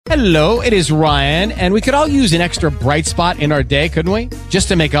Hello, it is Ryan, and we could all use an extra bright spot in our day, couldn't we? Just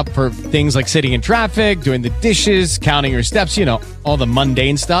to make up for things like sitting in traffic, doing the dishes, counting your steps, you know, all the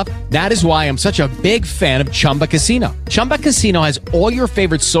mundane stuff. That is why I'm such a big fan of Chumba Casino. Chumba Casino has all your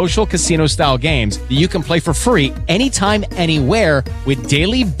favorite social casino-style games that you can play for free anytime, anywhere with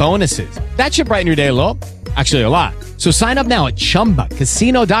daily bonuses. That should brighten your day a little. Actually, a lot. So sign up now at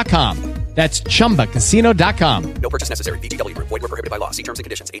ChumbaCasino.com. That's ChumbaCasino.com. No purchase necessary. VGW Group. Void where prohibited by law. See terms and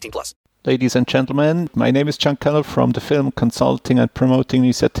conditions. 18+. Ladies and gentlemen, my name is John Connell from the Film Consulting and Promoting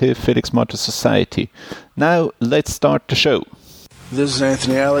Initiative Felix Martyr Society. Now, let's start the show. This is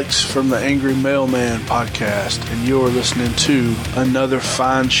Anthony Alex from the Angry Mailman podcast, and you're listening to another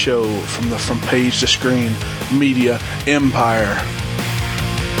fine show from the From Page to Screen Media Empire.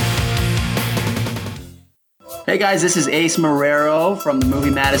 Hey guys, this is Ace Marrero from the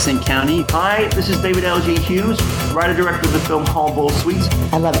movie Madison County. Hi, this is David L.J. Hughes, writer-director of the film Hall Bowl Suites.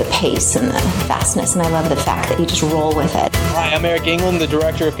 I love the pace and the fastness, and I love the fact that you just roll with it. Hi, I'm Eric England, the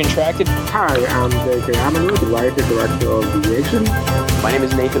director of Contracted. Hi, I'm J.K. Amanu, the writer-director of Deviation. My name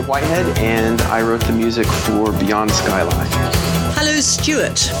is Nathan Whitehead, and I wrote the music for Beyond Skyline. Hello,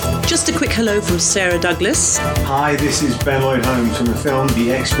 Stuart. Just a quick hello from Sarah Douglas. Hi, this is Ben Lloyd Holmes from the film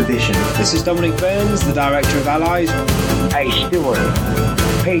The Expedition. This is Dominic Burns, the director of Allies. Hey, Stuart.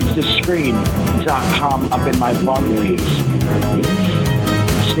 PageToScreen.com up in my bum piece.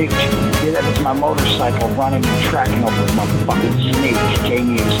 Snake, that's my motorcycle running and tracking over my fucking snake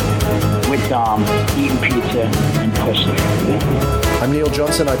genius with eating pizza and pussy. I'm Neil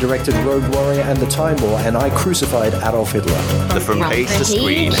Johnson. I directed Rogue Warrior and The Time War, and I crucified Adolf Hitler. The From Page to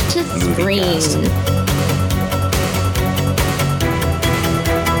Screen movie cast.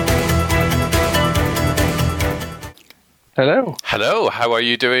 Hello. Hello. How are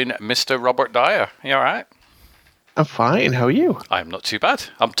you doing, Mr. Robert Dyer? You all right? I'm fine. How are you? I'm not too bad.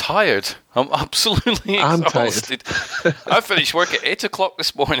 I'm tired. I'm absolutely exhausted. I finished work at 8 o'clock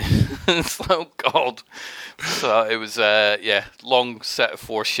this morning. Oh, God. So it was, long set of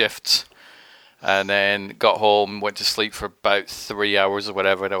 4 shifts. And then got home, went to sleep for about 3 hours or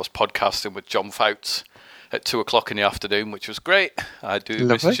whatever. And I was podcasting with John Fouts at 2 o'clock in the afternoon, which was great. I do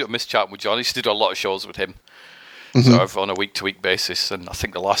miss chatting with John. I used to do a lot of shows with him. Sort of on a week-to-week basis. And I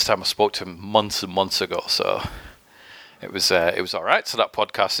think the last time I spoke to him months and months ago. So... It was all right. So that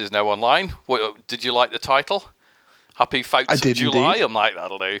podcast is now online. Did you like the title? Happy Fouts of July? Indeed. I'm like,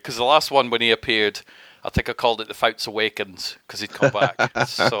 that'll do. Because the last one, when he appeared, I think I called it The Fouts Awakens because he'd come back.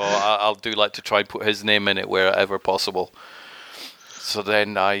 So I'll do like to try and put his name in it wherever possible. So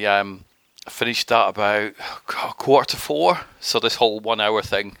then I finished that about 3:45. So this whole 1 hour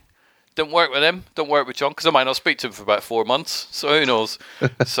thing didn't work with him. Don't work with John because I might not speak to him for about 4 months. So who knows?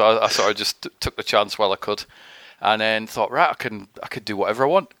 So I sort of just took the chance while I could. And then thought, right, I could do whatever I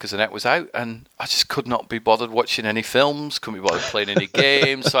want because the net was out, and I just could not be bothered watching any films, couldn't be bothered playing any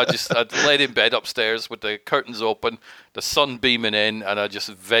games. So I'd laid in bed upstairs with the curtains open, the sun beaming in, and I just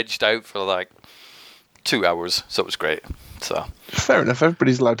vegged out for like 2 hours. So it was great. So fair enough.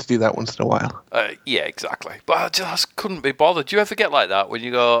 Everybody's allowed to do that once in a while. Yeah, exactly. But I just couldn't be bothered. Do you ever get like that when you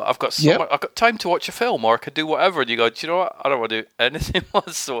go, I've got I've got time to watch a film, or I could do whatever, and you go, do you know what? I don't want to do anything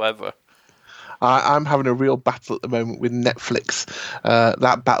whatsoever. I'm having a real battle at the moment with Netflix.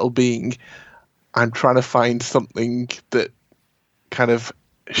 That battle being, I'm trying to find something that kind of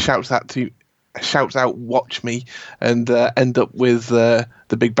shouts out, watch me, and end up with The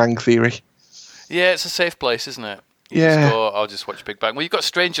Big Bang Theory. Yeah, it's a safe place, isn't it? Just go, I'll just watch Big Bang. Well, you've got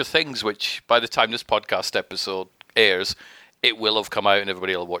Stranger Things, which by the time this podcast episode airs, it will have come out and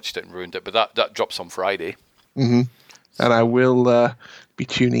everybody will have watched it and ruined it. But that drops on Friday. Mm-hmm. And I will be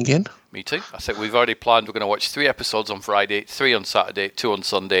tuning in. Me too. I think we've already planned we're going to watch 3 episodes on Friday, 3 on Saturday, 2 on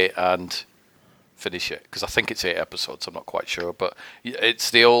Sunday, and finish it. Because I think it's 8 episodes, I'm not quite sure. But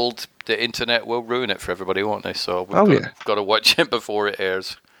it's the internet will ruin it for everybody, won't they? So we've got to watch it before it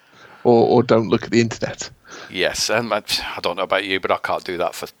airs. Or don't look at the internet. Yes, and I don't know about you, but I can't do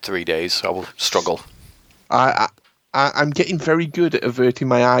that for 3 days. I will struggle. I'm getting very good at averting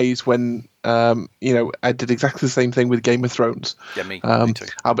my eyes when, I did exactly the same thing with Game of Thrones. Yeah, me too.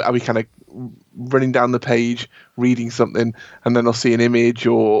 I'll be kind of running down the page, reading something, and then I'll see an image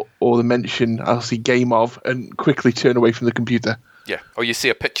or the mention, I'll see Game of, and quickly turn away from the computer. Yeah, or you see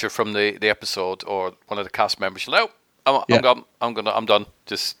a picture from the episode or one of the cast members. You're like, oh, I'm done.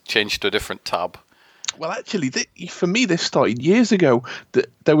 Just change to a different tab. Well, actually, for me, this started years ago.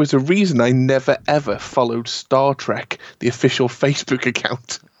 There was a reason I never, ever followed Star Trek, the official Facebook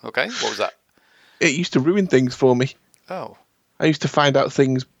account. Okay, what was that? It used to ruin things for me. Oh. I used to find out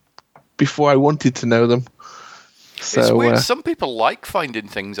things before I wanted to know them. So, it's weird. Some people like finding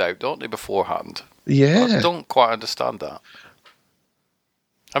things out, don't they, beforehand? Yeah. I don't quite understand that.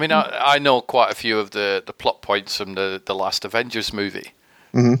 I mean, I know quite a few of the plot points from the last Avengers movie,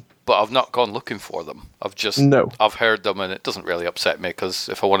 but I've not gone looking for them. I've heard them, and it doesn't really upset me, because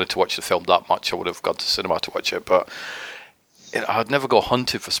if I wanted to watch the film that much, I would have gone to cinema to watch it. But I'd never go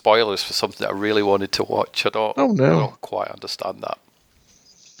hunting for spoilers for something that I really wanted to watch. I don't quite understand that.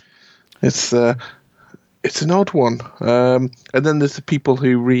 It's an odd one. And then there's the people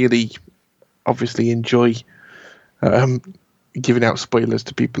who really obviously enjoy giving out spoilers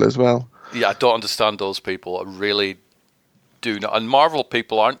to people as well. Yeah, I don't understand those people. I really do not. And Marvel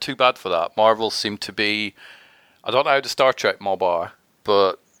people aren't too bad for that. Marvel seem to be... I don't know how the Star Trek mob are,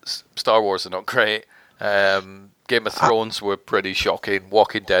 but Star Wars are not great. Game of Thrones were pretty shocking.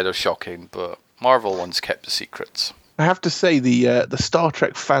 Walking Dead are shocking, but Marvel ones kept the secrets. I have to say, the Star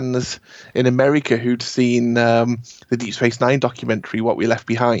Trek fans in America who'd seen the Deep Space Nine documentary, What We Left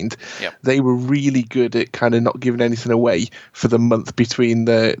Behind, they were really good at kind of not giving anything away for the month between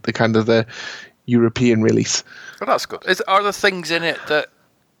the kind of the European release. Well, that's good. Are there things in it that,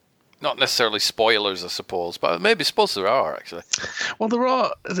 not necessarily spoilers, I suppose, but maybe suppose there are, actually? Well, there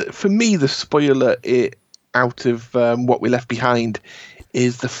are. For me, the spoiler out of What We Left Behind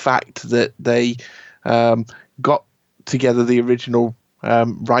is the fact that they got together the original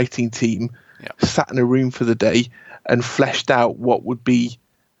writing team, sat in a room for the day, and fleshed out what would be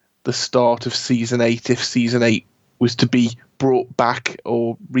the start of season 8 if season 8 was to be brought back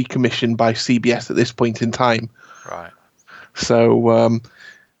or recommissioned by CBS at this point in time. Right. So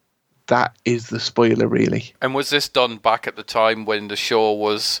that is the spoiler, really. And was this done back at the time when the show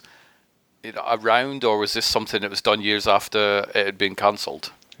was around, or was this something that was done years after it had been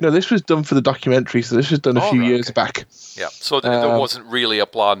cancelled? No, this was done for the documentary, so this was done a few years back. Yeah, so there wasn't really a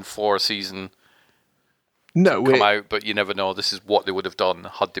plan for a season to come out, but you never know. This is what they would have done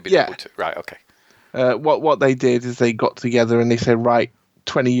had they been able to. Right, okay. What they did is they got together and they said, right,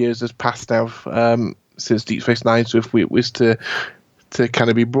 20 years has passed now since Deep Space Nine, so if it was to kind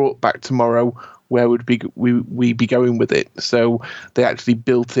of be brought back tomorrow, where would we be going with it? So they actually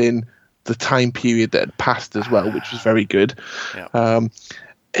built in the time period that had passed as well, which was very good. Yeah.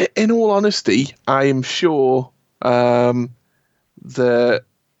 In all honesty, I am sure that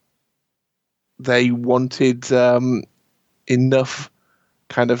they wanted enough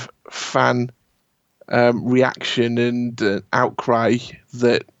kind of fan reaction and outcry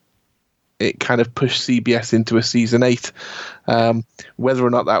that it kind of pushed CBS into a season 8. Whether or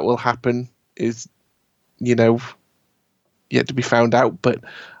not that will happen is, yet to be found out. But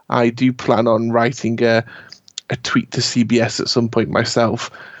I do plan on writing a tweet to CBS at some point myself.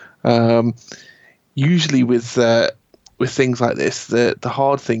 Usually with things like this, the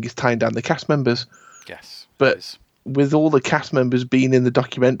hard thing is tying down the cast members. Yes. But with all the cast members being in the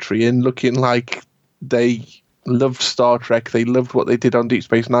documentary and looking like they loved Star Trek, they loved what they did on Deep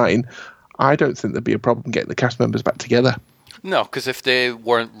Space Nine, I don't think there'd be a problem getting the cast members back together. No, because if they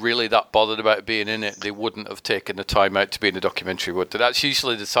weren't really that bothered about being in it, they wouldn't have taken the time out to be in the documentary, would they? That's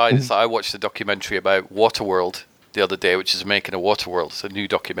usually the side. It's like I watched a documentary about Waterworld the other day, which is making a Waterworld. It's a new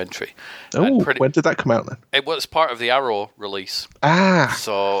documentary. Oh, when did that come out then? It was part of the Arrow release. Ah.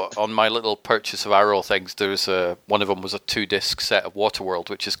 So on my little purchase of Arrow things, there's one of them was a 2-disc set of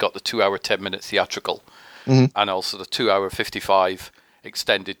Waterworld, which has got the 2-hour 10-minute theatrical, and also the 2-hour 55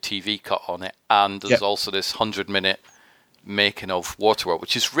 extended TV cut on it. And there's also this 100-minute making of Waterworld,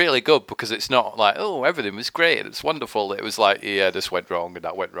 which is really good because it's not like, oh, everything was great, it's wonderful. It was like, yeah, this went wrong and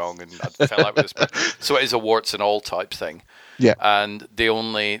that went wrong and I fell out with this person. So it is a warts and all type thing. Yeah. And the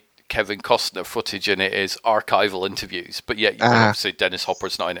only Kevin Costner footage in it is archival interviews, but yet obviously Dennis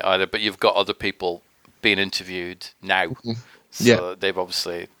Hopper's not in it either, but you've got other people being interviewed now. So they've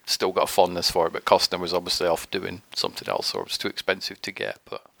obviously still got a fondness for it, but Costner was obviously off doing something else or it was too expensive to get.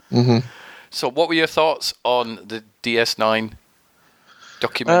 But So what were your thoughts on the DS9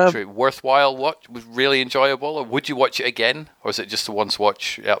 documentary? Worthwhile watch? Was really enjoyable? Or would you watch it again? Or is it just a once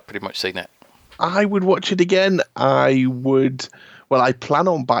watch? Yeah, pretty much seen it. I would watch it again. I plan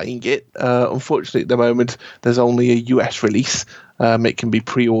on buying it. Unfortunately, at the moment, there's only a US release. It can be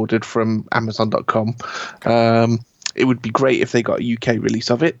pre-ordered from Amazon.com. It would be great if they got a UK release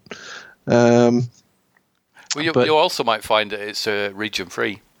of it. You also might find that it's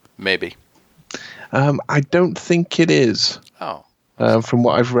region-free, maybe. I don't think it is. Oh. From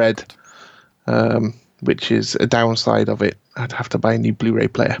what I've read, which is a downside of it. I'd have to buy a new Blu-ray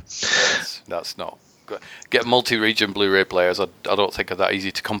player. That's not good. Get multi-region Blu-ray players. I don't think are that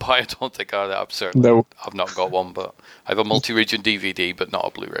easy to come by. I don't think are that absurd. No. I've not got one, but I have a multi-region DVD, but not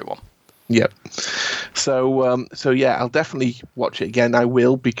a Blu-ray one. Yep. So yeah, I'll definitely watch it again. I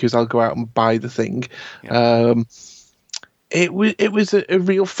will, because I'll go out and buy the thing. Yeah. It was a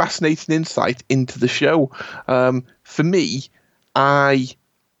real fascinating insight into the show. For me, I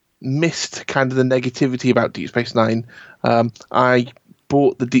missed kind of the negativity about Deep Space Nine. I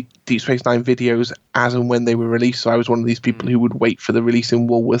bought the Deep Space Nine videos as and when they were released, so I was one of these people who would wait for the release in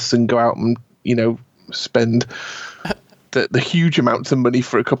Woolworths and go out and, spend the huge amounts of money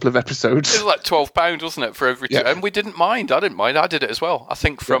for a couple of episodes. It was like £12, wasn't it, for every two? And we didn't mind. I didn't mind. I did it as well. I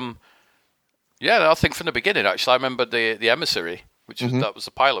think from the beginning, actually. I remember the Emissary, which was that was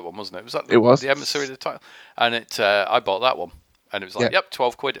the pilot one, wasn't it? Was that the Emissary, the title? And I bought that one. And it was like,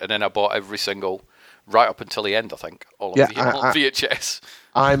 £12. And then I bought every single, right up until the end, I think, all of VHS.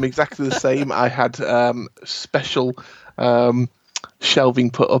 I'm exactly the same. I had special shelving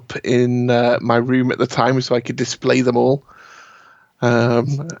put up in my room at the time so I could display them all.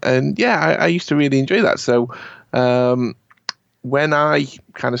 And yeah, I used to really enjoy that. So when I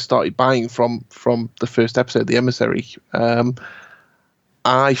kind of started buying from the first episode, The Emissary,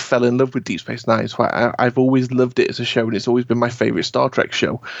 I fell in love with Deep Space Nine. So I've always loved it as a show, and it's always been my favourite Star Trek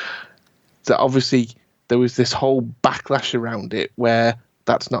show. So obviously there was this whole backlash around it where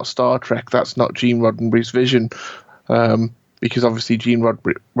that's not Star Trek, that's not Gene Roddenberry's vision, because obviously Gene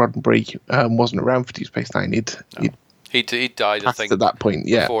Roddenberry wasn't around for Deep Space Nine. He died, I think, at that point,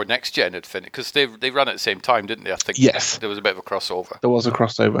 before Next Gen had finished, because they ran at the same time, didn't they? I think there was a bit of a crossover. There was a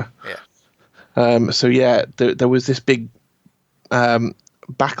crossover. Yeah. So yeah, there was this big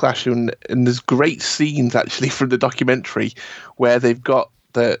backlash, and there's great scenes actually from the documentary where they've got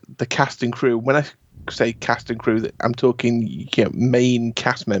the cast and crew. When I say cast and crew, I'm talking main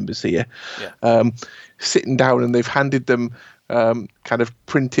cast members here, sitting down, and they've handed them kind of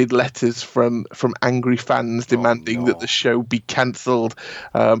printed letters from angry fans demanding that the show be cancelled,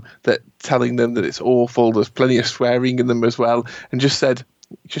 that telling them that it's awful, there's plenty of swearing in them as well, and just said,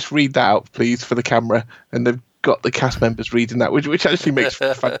 just read that out please for the camera. And they've got the cast members reading that, which actually makes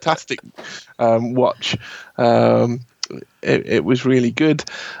for a fantastic watch. It was really good.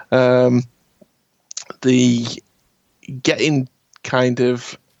 The getting kind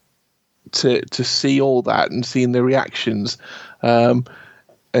of to see all that and seeing the reactions, and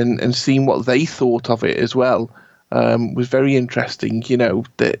seeing what they thought of it as well, was very interesting.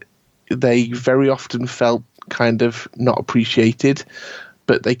 That they very often felt kind of not appreciated,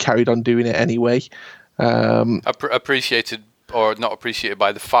 but they carried on doing it anyway. Appreciated or not appreciated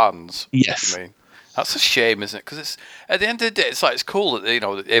by the fans. Yes. I mean, that's a shame, isn't it? Because it's, at the end of the day, it's cool that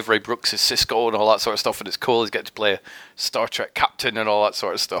that Avery Brooks is Sisko and all that sort of stuff, and it's cool he's get to play a Star Trek captain and all that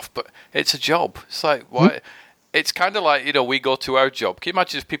sort of stuff. But it's a job. It's like why? It's kind of like we go to our job. Can you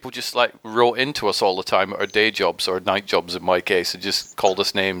imagine if people just wrote into us all the time at our day jobs or night jobs in my case, and just called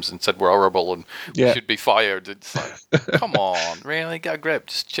us names and said we're horrible and we should be fired? It's like, come on, really, get a grip.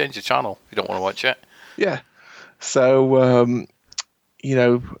 Just change the channel if you don't want to watch it. Yeah. So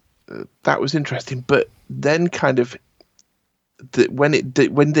that was interesting, but then kind of when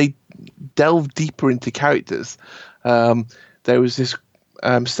they delved deeper into characters, there was this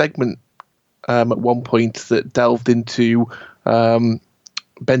segment at one point that delved into Benjamin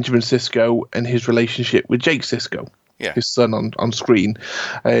Sisko and his relationship with Jake Sisko, his son on screen,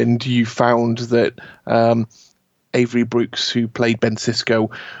 and you found that Avery Brooks, who played Ben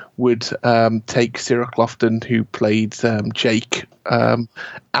Sisko, would take Cyril Clofton, who played Jake,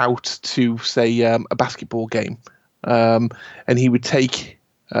 out to, say, a basketball game. And he would take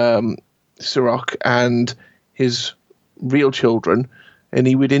Sirach and his real children, and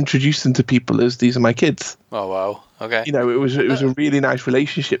he would introduce them to people as, these are my kids. Oh, wow. Okay. It was a really nice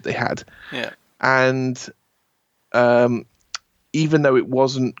relationship they had. Yeah. And even though it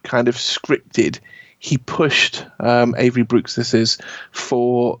wasn't kind of scripted, he pushed Avery Brooks,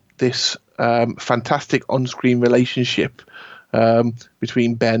 for this fantastic on-screen relationship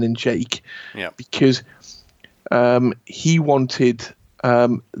between Ben and Jake, because he wanted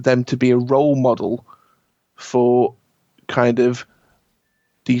them to be a role model for kind of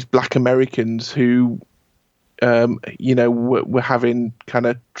these Black Americans who, were having kind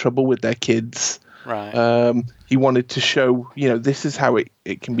of trouble with their kids. Right. He wanted to show, this is how it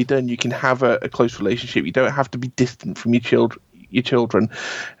can be done. You can have a close relationship. You don't have to be distant from your children.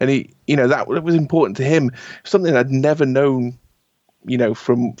 And that was important to him. Something I'd never known,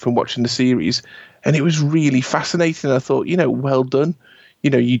 from watching the series. And it was really fascinating. I thought, well done.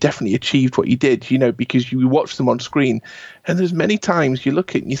 You definitely achieved what you did, because you watch them on screen. And there's many times you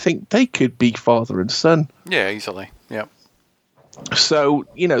look at it and you think they could be father and son. Yeah, easily. Yeah. So,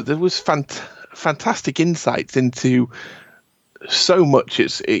 there was fantastic insights into so much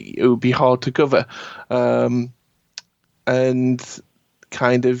it would be hard to cover, and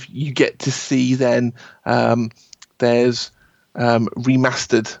kind of you get to see then there's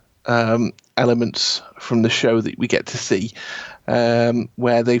remastered elements from the show that we get to see,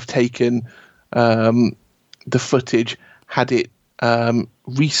 where they've taken the footage, had it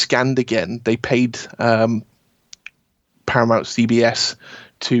rescanned again. They paid Paramount CBS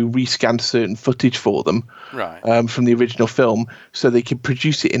to rescan certain footage for them, right, from the original film, so they could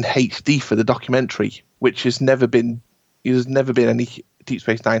produce it in HD for the documentary, which has never been any Deep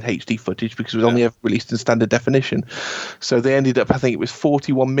Space Nine HD footage, because it was only ever released in standard definition. So they ended up, I think it was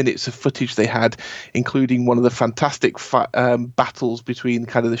 41 minutes of footage they had, including one of the fantastic battles between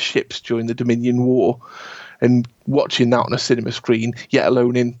kind of the ships during the Dominion War, and watching that on a cinema screen, yet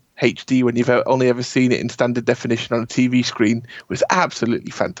alone in HD when you've only ever seen it in standard definition on a TV screen, was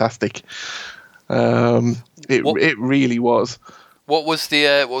absolutely fantastic. It really was. What was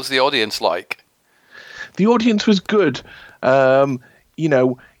the audience like? The audience was good. It's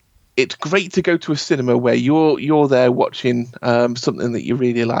great to go to a cinema where you're there watching something that you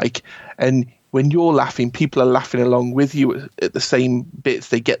really like, and when you're laughing, people are laughing along with you at the same bits.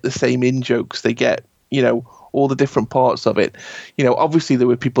 They get the same in-jokes. They get, all the different parts of it. Obviously there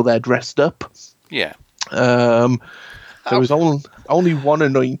were people there dressed up. Yeah. There was only one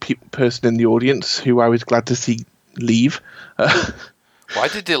annoying person in the audience who I was glad to see leave. Why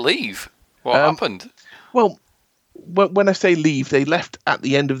did they leave? What happened? Well, when I say leave, they left at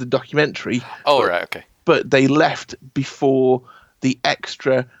the end of the documentary. Oh, right, okay. But they left before the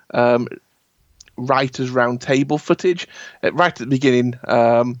extra writers' roundtable footage. Right at the beginning,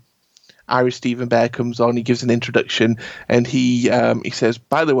 Irish Stephen Bear comes on, he gives an introduction, and he says,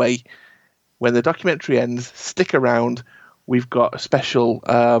 by the way, when the documentary ends, stick around. We've got a special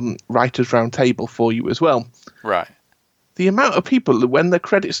writers' roundtable for you as well. Right. The amount of people, when the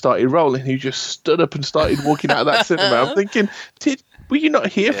credits started rolling, who just stood up and started walking out of that cinema, I'm thinking, were you not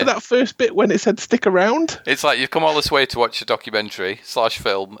here for that first bit when it said stick around? It's like you've come all this way to watch a documentary /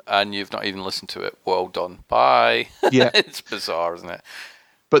 film, and you've not even listened to it. Well done. Bye. Yeah. It's bizarre, isn't it?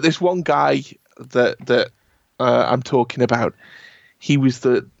 But this one guy that I'm talking about, he was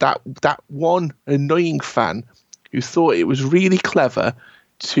that one annoying fan who thought it was really clever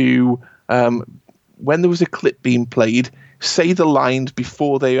to, when there was a clip being played, say the lines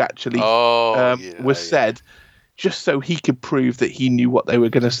before they actually were said, just so he could prove that he knew what they were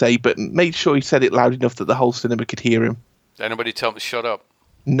going to say, but made sure he said it loud enough that the whole cinema could hear him. Did anybody tell him to shut up?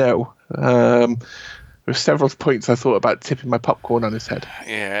 No. There were several points I thought about tipping my popcorn on his head.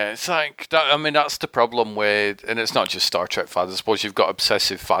 Yeah, it's like that. I mean, that's the problem with, and it's not just Star Trek fans. I suppose you've got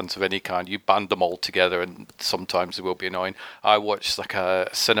obsessive fans of any kind. You band them all together, and sometimes it will be annoying. I watched like a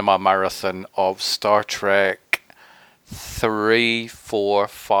cinema marathon of Star Trek 3, 4,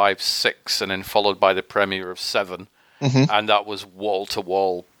 5, 6, and then followed by the premiere of 7, and that was wall to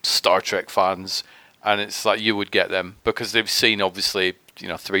wall Star Trek fans, and it's like you would get them because they've seen obviously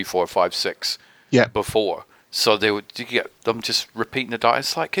 3, 4, 5, 6. Yeah. Before, so you get them just repeating the dialogue.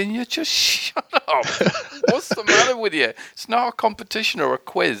 It's like, can you just shut up? What's the matter with you? It's not a competition or a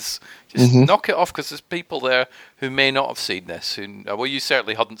quiz. Just knock it off, because there's people there who may not have seen this. Well, you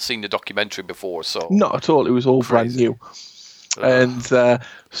certainly hadn't seen the documentary before, so not at all. It was all brand new, and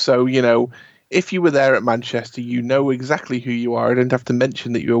so if you were there at Manchester, you know exactly who you are. I didn't have to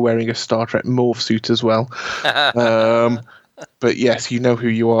mention that you were wearing a Star Trek morph suit as well. But yes, you know who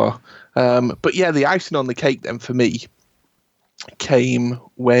you are. But yeah, the icing on the cake then for me came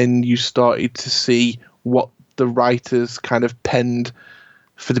when you started to see what the writers kind of penned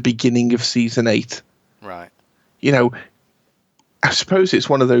for the beginning of season 8. Right. I suppose it's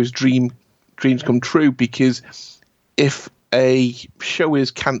one of those dreams come true, because if a show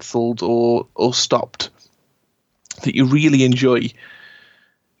is cancelled or stopped that you really enjoy,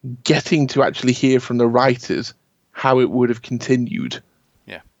 getting to actually hear from the writers how it would have continued.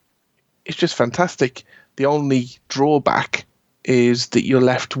 It's just fantastic. The only drawback is that you're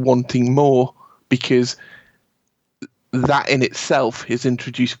left wanting more, because that in itself has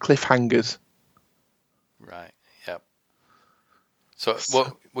introduced cliffhangers. Right. Yep. So,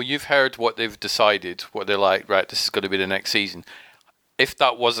 well, you've heard what they've decided, what they're like, right, this is going to be the next season. If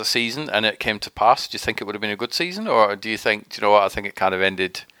that was a season and it came to pass, do you think it would have been a good season? Or do you think, I think it kind of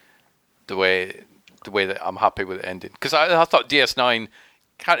ended the way that I'm happy with it ending? Because I thought DS9...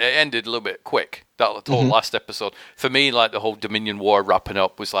 it ended a little bit quick, that whole last episode. For me, like the whole Dominion War wrapping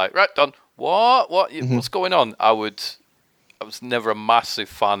up was like, right, done. What's going on? I was never a massive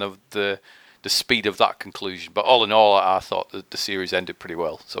fan of the the speed of that conclusion. But all in all, I thought that the series ended pretty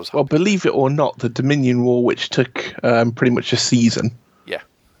well. So I was happy. Well, believe it or not, the Dominion War, which took pretty much a season. Yeah.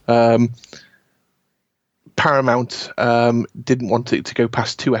 Paramount didn't want it to go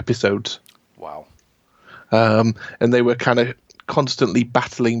past 2 episodes. Wow. And they were kind of constantly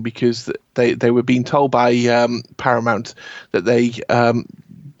battling because they were being told by Paramount that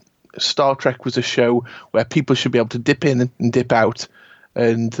Star Trek was a show where people should be able to dip in and dip out,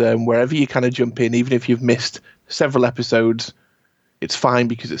 and wherever you kind of jump in, even if you've missed several episodes, it's fine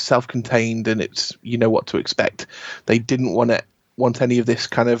because it's self-contained and it's, you know what to expect. They didn't want any of this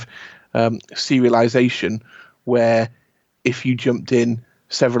kind of serialization where if you jumped in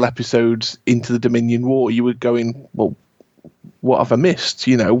several episodes into the Dominion War, you were going, well, what have I missed?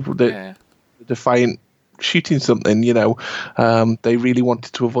 You know, the Defiant shooting something, you know. They really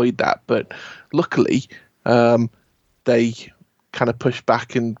wanted to avoid that, but luckily they kind of pushed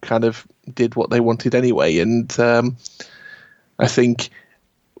back and kind of did what they wanted anyway. And I think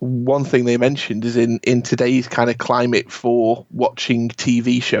one thing they mentioned is in today's kind of climate for watching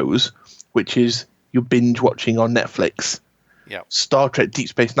TV shows, which is you're binge watching on Netflix. Yeah. Star Trek Deep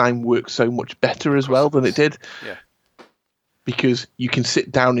Space Nine works so much better as well than it did. Yeah. Because you can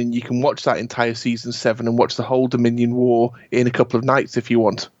sit down and you can watch that entire season 7 and watch the whole Dominion War in a couple of nights if you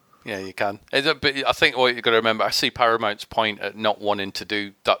want. Yeah, you can. But I think what you've got to remember, I see Paramount's point at not wanting to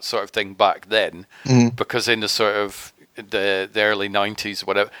do that sort of thing back then, because in the sort of the early 90s,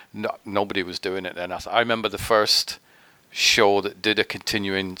 whatever, nobody was doing it then. I remember the first show that did a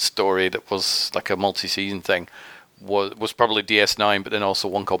continuing story that was like a multi-season thing was probably DS9, but then also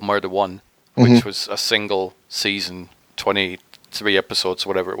one called Murder One, which was a single season, 23 episodes,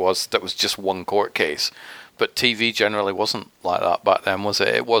 whatever it was, that was just one court case. But TV generally wasn't like that back then, was it?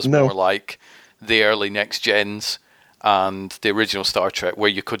 It was more like the early Next Gens and the original Star Trek, where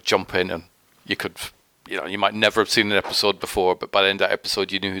you could jump in and you could, you know, you might never have seen an episode before, but by the end of that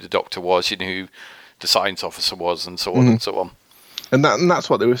episode, you knew who the Doctor was, you knew who the science officer was, and so on and so on. And that's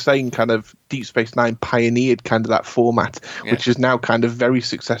what they were saying, kind of Deep Space Nine pioneered kind of that format, which has now kind of very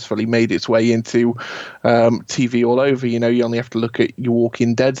successfully made its way into TV all over. You know, you only have to look at your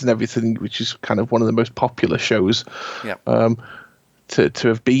Walking Deads and everything, which is kind of one of the most popular shows to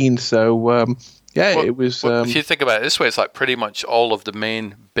have been. So, it was... if you think about it this way, it's like pretty much all of the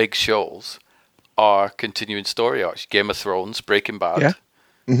main big shows are continuing story arcs. Game of Thrones, Breaking Bad,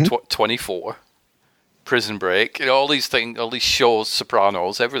 24... Prison Break, you know, all these things, all these shows,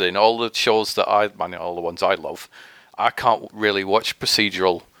 Sopranos, everything, all the shows that all the ones I love. I can't really watch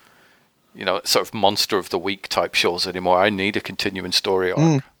procedural, you know, sort of monster of the week type shows anymore. I need a continuing story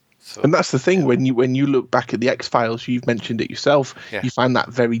arc. So, and that's the thing, when you look back at the X-Files, you've mentioned it yourself, you find that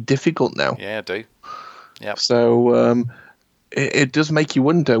very difficult now. Yeah, I do. Yeah. So it does make you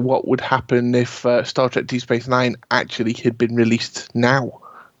wonder what would happen if Star Trek Deep Space Nine actually had been released now.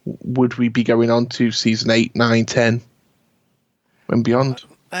 Would we be going on to season 8, 9, 10 and beyond?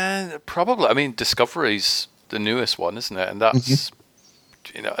 Probably. I mean, Discovery's the newest one, isn't it? And that's,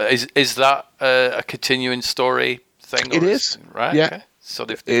 you know, is that a continuing story thing? It is. Right? Yeah. Okay. So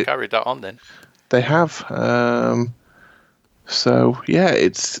they've carried that on then. They have. So, yeah,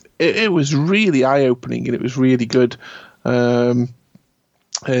 it was really eye-opening and it was really good. And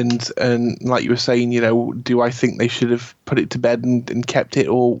like you were saying, you know, do I think they should have put it to bed and kept it,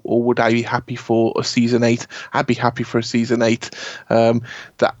 or would I be happy for a season 8? I'd be happy for a season 8.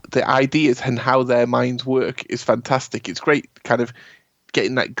 That the ideas and how their minds work is fantastic. It's great, kind of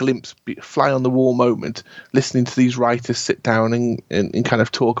getting that glimpse, fly on the wall moment, listening to these writers sit down and kind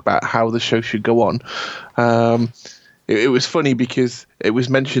of talk about how the show should go on. It was funny because it was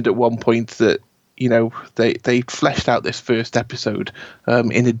mentioned at one point that, you know, they fleshed out this first episode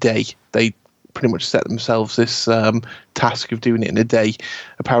in a day. They pretty much set themselves this task of doing it in a day.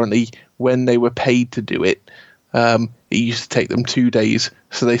 Apparently, when they were paid to do it, it used to take them 2 days.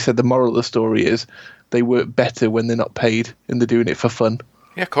 So they said the moral of the story is they work better when they're not paid and they're doing it for fun.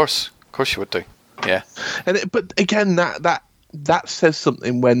 Yeah, of course you would do. Yeah, but again, that says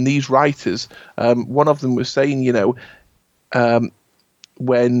something when these writers, one of them was saying, you know,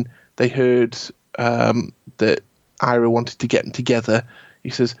 when they heard that Ira wanted to get them together, he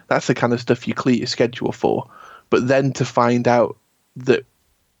says that's the kind of stuff you clear your schedule for. But then to find out that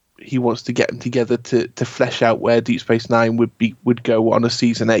he wants to get them together to flesh out where Deep Space Nine would go on a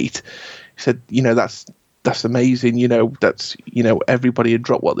season 8, he said, you know, that's amazing. You know, that's, you know, everybody had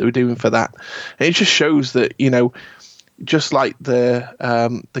dropped what they were doing for that, and it just shows that, you know, just like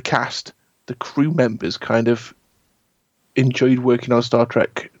the cast, the crew members kind of enjoyed working on Star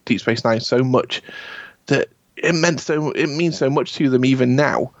Trek Deep Space Nine so much that it means so much to them even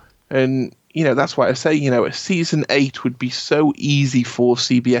now. And that's why I say, a season 8 would be so easy for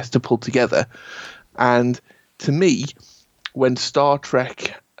CBS to pull together. And to me, when Star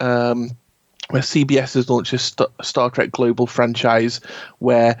Trek, where CBS has launched a Star Trek global franchise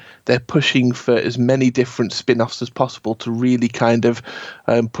where they're pushing for as many different spin-offs as possible to really kind of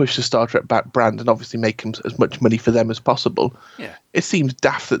push the Star Trek brand and obviously make them as much money for them as possible. Yeah. It seems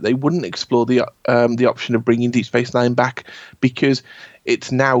daft that they wouldn't explore the option of bringing Deep Space Nine back, because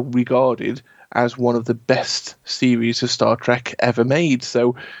it's now regarded as one of the best series of Star Trek ever made.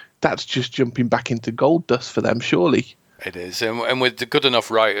 So that's just jumping back into gold dust for them, surely. It is, and with the good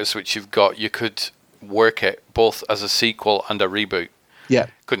enough writers which you've got, you could work it both as a sequel and a reboot. Yeah,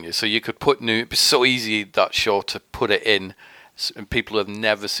 couldn't you? So you could put new. It's so easy, that show, to put it in, and people who have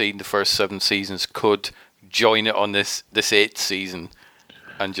never seen the first 7 seasons could join it on this 8th season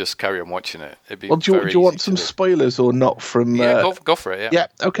and just carry on watching it. It'd be do you want some spoilers or not? From go for it. Yeah.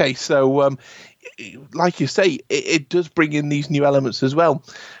 Okay. So, like you say, it does bring in these new elements as well.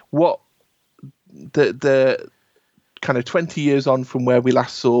 What the kind of 20 years on from where we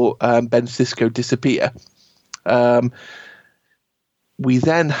last saw Ben Sisko disappear, we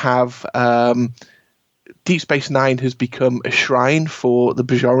then have Deep Space Nine has become a shrine for the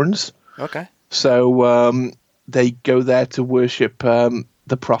Bajorans. Okay. So they go there to worship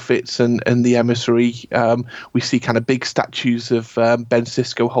the prophets and the emissary. We see kind of big statues of Ben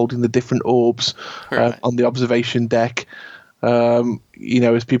Sisko holding the different orbs on the observation deck.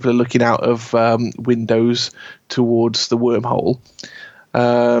 As people are looking out of windows towards the wormhole.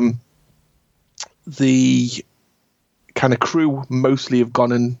 The kind of crew mostly have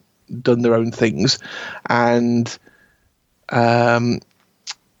gone and done their own things, and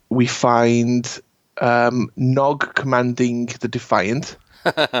we find Nog commanding the Defiant,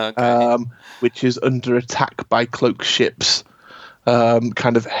 okay. Which is under attack by cloaked ships,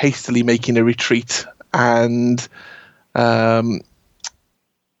 kind of hastily making a retreat, and the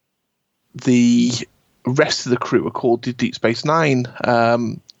rest of the crew are called to Deep Space Nine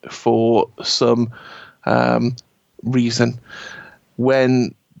for some reason.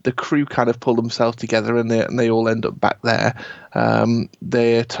 When the crew kind of pull themselves together and they all end up back there,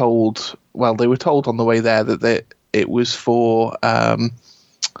 they're told. Well, they were told on the way there that it was for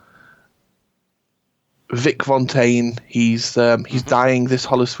Vic Fontaine. He's dying, this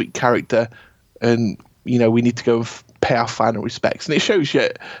holosuite character, and we need to go pay our final respects. And it shows you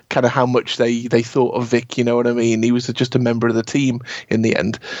kind of how much they thought of Vic, you know what I mean? He was just a member of the team in the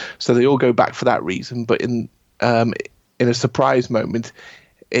end. So they all go back for that reason. But in a surprise moment,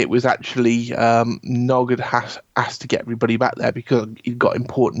 it was actually Nog had asked to get everybody back there because he'd got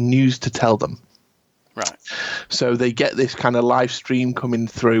important news to tell them. Right. So they get this kind of live stream coming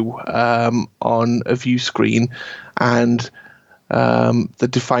through on a view screen, and the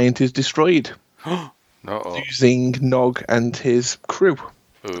Defiant is destroyed. Losing Nog and his crew.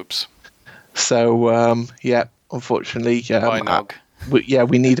 Oops. So, unfortunately, bye, Nog.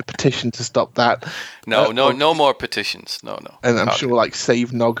 We need a petition to stop that. No more petitions. No. And I'm sure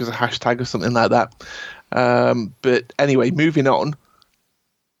save Nog as a hashtag or something like that. But anyway, moving on.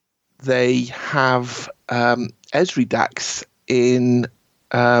 They have Ezri Dax in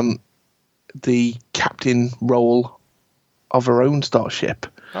the captain role of her own starship.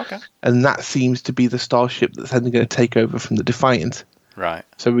 Okay. And that seems to be the starship that's then going to take over from the Defiant. Right.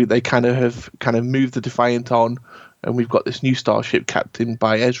 So they kind of have moved the Defiant on, and we've got this new starship captained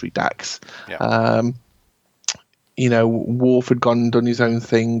by Ezri Dax. Yeah. Worf had gone and done his own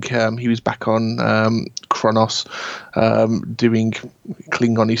thing. He was back on Kronos, doing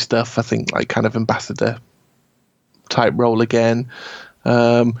Klingon-y stuff. I think kind of ambassador type role again.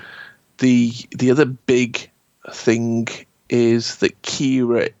 The other big thing is that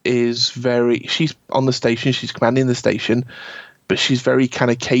Kira is she's on the station, she's commanding the station, but she's very kind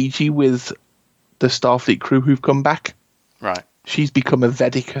of cagey with the Starfleet crew who've come back. Right. She's become a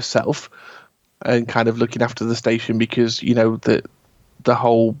Vedic herself and kind of looking after the station because, the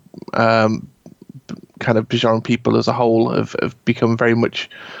whole kind of Bajoran people as a whole have become very much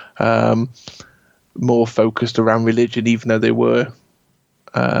more focused around religion, even though they were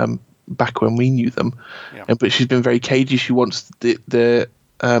back when we knew them. Yeah. But she's been very cagey. She wants the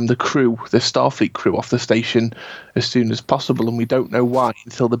crew, the Starfleet crew, off the station as soon as possible, and we don't know why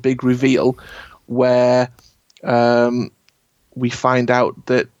until the big reveal where we find out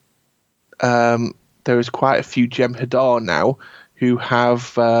that there is quite a few Jem'Hadar now who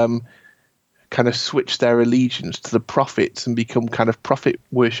have kind of switched their allegiance to the prophets and become kind of prophet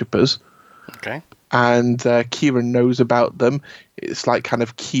worshippers. Okay. And Kira knows about them. It's like kind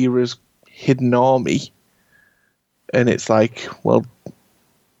of Kira's hidden army. And it's like, well,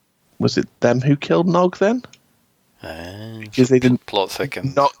 was it them who killed Nog then? Because they didn't plot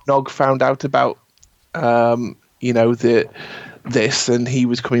thicken. Nog found out about this, and he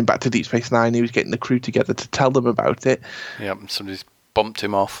was coming back to Deep Space Nine. He was getting the crew together to tell them about it. Yeah, somebody's bumped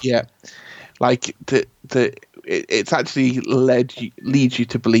him off. Yeah, like it's actually leads you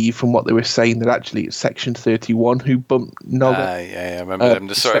to believe from what they were saying that actually it's Section 31 who bumped Nog. Yeah, I remember them.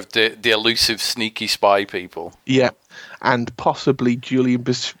 The sort of the elusive, sneaky spy people. Yeah, and possibly Julian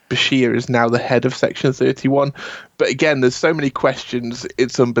Bashir is now the head of Section 31. But again, there's so many questions,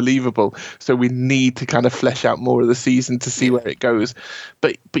 it's unbelievable. So we need to kind of flesh out more of the season to see where it goes.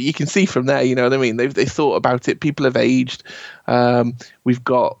 But you can see from there, you know what I mean? They thought about it. People have aged. We've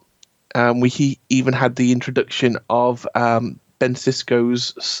got... we even had the introduction of Ben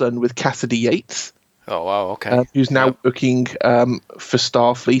Sisko's son with Cassidy Yates. Oh, wow, okay. Who's now working for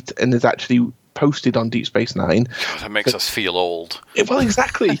Starfleet and is actually posted on Deep Space Nine. God, that makes us feel old. Well,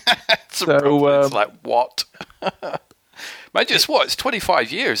 exactly. It's like, what? Imagine it's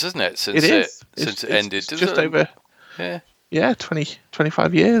 25 years, isn't it? Since it ended. It's just over. Yeah,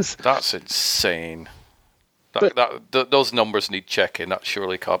 25 years. That's insane. Those numbers need checking. That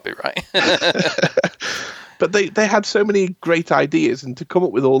surely can't be right. But they had so many great ideas, and to come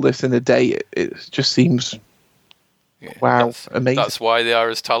up with all this in a day, it just seems amazing. That's why they are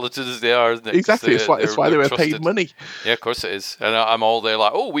as talented as they are, isn't it? Exactly. It's why they were paid money. Yeah, of course it is. And I'm all there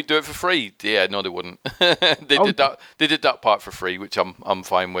like, we'd do it for free. Yeah, no, they wouldn't. They did that part for free, which I'm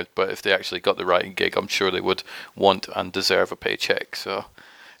fine with. But if they actually got the writing gig, I'm sure they would want and deserve a paycheck. So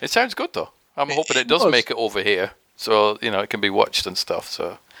it sounds good though. I'm hoping it does make it over here, so it can be watched and stuff.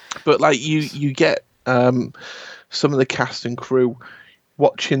 So, but like you get some of the cast and crew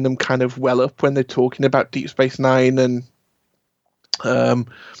watching them kind of well up when they're talking about Deep Space Nine, and Aaron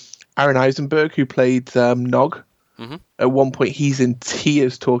Eisenberg, who played Nog, at one point he's in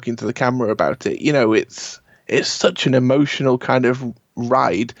tears talking to the camera about it. It's such an emotional kind of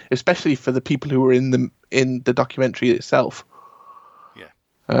ride, especially for the people who were in the documentary itself. Yeah.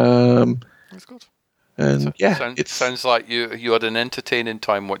 That's good. And it sounds like you had an entertaining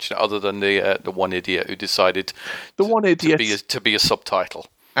time watching it, other than the one idiot who decided to be a subtitle,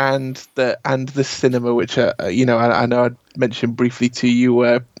 and the cinema, which I know I'd mentioned briefly to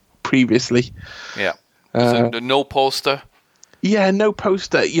you previously. Yeah. So no poster. Yeah, no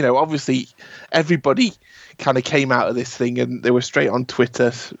poster. Obviously everybody kind of came out of this thing and they were straight on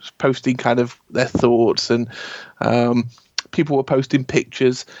Twitter posting kind of their thoughts, and people were posting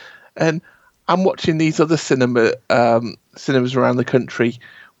pictures. And I'm watching these other cinemas around the country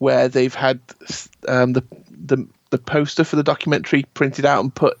where they've had the poster for the documentary printed out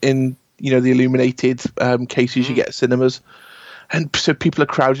and put in, the illuminated cases you get at cinemas, and so people are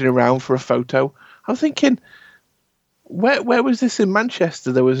crowding around for a photo. I'm thinking, where was this in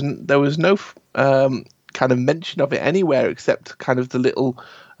Manchester? There was no kind of mention of it anywhere except kind of the little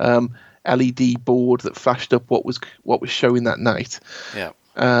LED board that flashed up what was showing that night.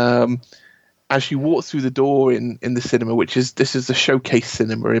 Yeah. As you walk through the door in the cinema, this is the Showcase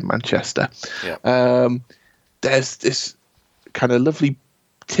Cinema in Manchester. Yeah. There's this kind of lovely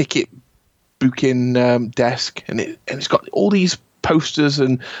ticket booking desk, and it's got all these posters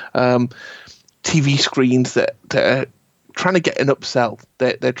and TV screens that are trying to get an upsell.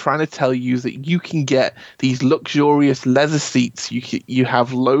 They're trying to tell you that you can get these luxurious leather seats. You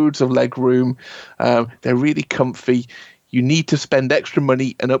have loads of leg room. They're really comfy. You need to spend extra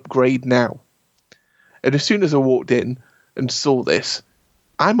money and upgrade now. And as soon as I walked in and saw this,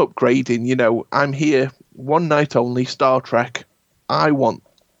 I'm upgrading. I'm here one night only, Star Trek. I want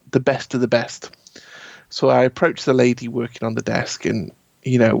the best of the best. So I approached the lady working on the desk, and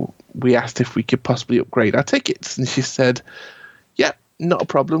we asked if we could possibly upgrade our tickets, and she said, "Yeah, not a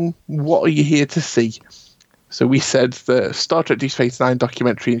problem. What are you here to see?" So we said the Star Trek Deep Space Nine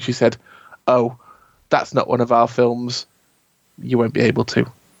documentary, and she said, "Oh, that's not one of our films. You won't be able to."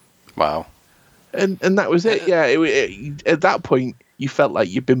 Wow. And that was it. Yeah, at that point, you felt like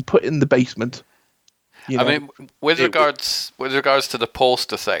you'd been put in the basement. I mean, with regards to the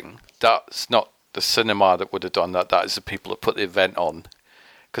poster thing, that's not the cinema that would have done that. That is the people that put the event on.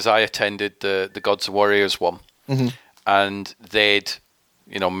 Because I attended the Gods and Warriors one, and they'd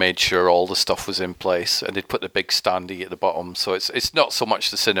made sure all the stuff was in place, and they'd put the big standee at the bottom. So it's not so much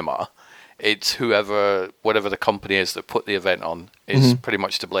the cinema. It's whatever the company is that put the event on is pretty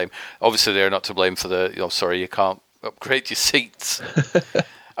much to blame. Obviously, they're not to blame for the, sorry, you can't upgrade your seats.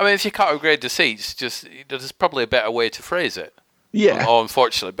 I mean, if you can't upgrade the seats, there's probably a better way to phrase it. Yeah.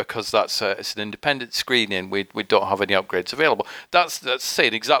 Unfortunately, because it's an independent screening, we don't have any upgrades available. That's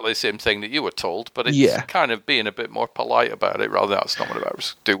saying exactly the same thing that you were told, but it's kind of being a bit more polite about it rather than that's not one of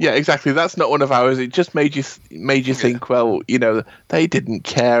ours. Yeah, exactly. That's not one of ours. It just made you think, well, they didn't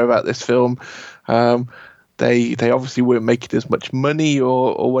care about this film. They obviously weren't making as much money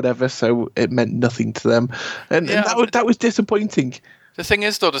or whatever, so it meant nothing to them, and that was disappointing. The thing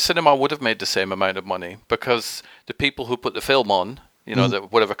is, though, the cinema would have made the same amount of money because the people who put the film on,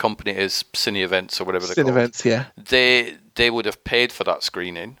 whatever company it is, Cine Events or whatever they're called. Events, yeah. They would have paid for that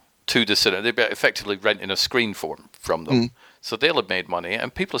screening to the cinema. They'd be effectively renting a screen from them. So they'll have made money,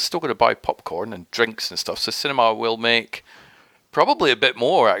 and people are still going to buy popcorn and drinks and stuff. So cinema will make probably a bit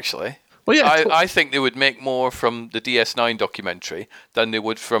more, actually. Well, yeah, I think they would make more from the DS9 documentary than they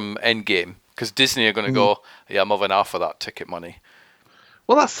would from Endgame because Disney are going to go, I'm having half of that ticket money.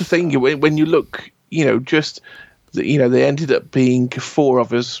 Well, that's the thing. When you look, they ended up being 4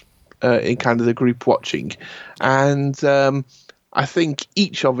 of us in kind of the group watching. And I think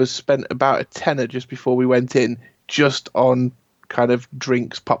each of us spent about a tenner just before we went in, just on kind of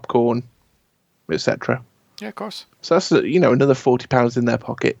drinks, popcorn, etc. Yeah, of course. So that's, another £40 in their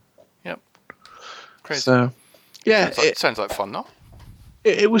pocket. Yep. Crazy. So, yeah. Sounds like fun, no?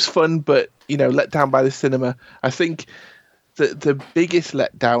 It was fun, but, let down by the cinema. I think the biggest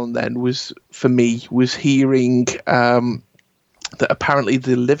letdown then was hearing that apparently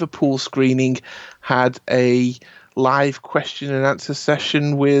the Liverpool screening had a live question and answer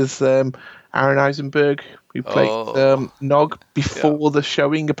session with Aaron Eisenberg, who played Nog, before the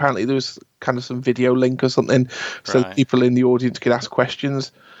showing. Apparently there was kind of some video link or something, so that people in the audience could ask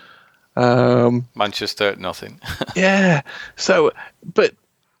questions. Manchester, nothing. Yeah. So, but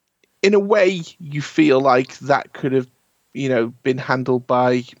in a way, you feel like that could have, been handled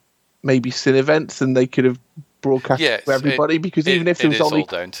by maybe Cine Events, and they could have broadcast to everybody. Because even if there was only all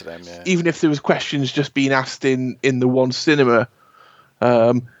down to them, even if there was questions just being asked in the one cinema,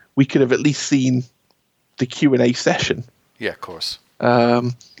 we could have at least seen the Q&A session. Yeah, of course.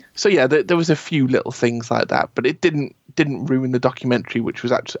 So yeah, there was a few little things like that, but it didn't ruin the documentary, which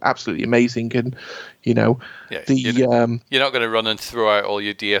was absolutely amazing. And you're not going to run and throw out all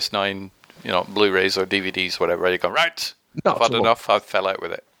your DS9, Blu-rays or DVDs, whatever. You're going, right, I've had enough. I fell out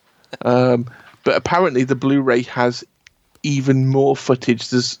with it. But apparently the Blu-ray has even more footage.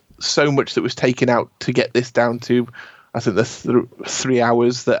 There's so much that was taken out to get this down to, I think, the 3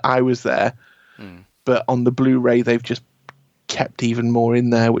 hours that I was there. But on the Blu-ray, they've just kept even more in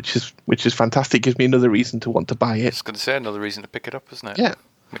there, which is fantastic. Gives me another reason to want to buy it. I was going to say, another reason to pick it up, isn't it? Yeah.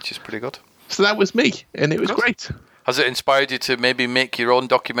 Which is pretty good. So that was me, and it was great. Has it inspired you to maybe make your own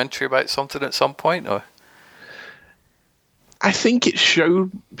documentary about something at some point, or? I think it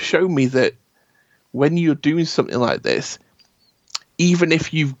showed me that when you're doing something like this, even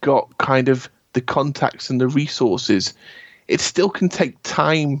if you've got kind of the contacts and the resources, it still can take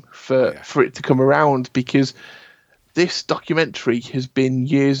time for it to come around, because this documentary has been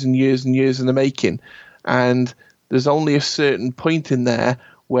years and years and years in the making, and there's only a certain point in there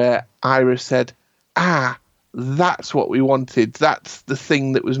where Ira said, that's what we wanted. That's the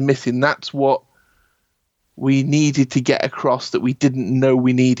thing that was missing. That's what we needed to get across that we didn't know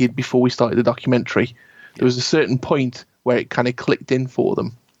we needed before we started the documentary. There was a certain point where it kind of clicked in for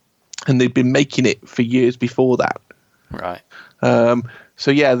them, and they'd been making it for years before that. Right.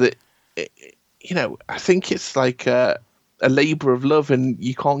 So yeah, I think it's like a labor of love, and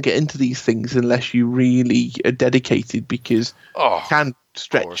you can't get into these things unless you really are dedicated, because it can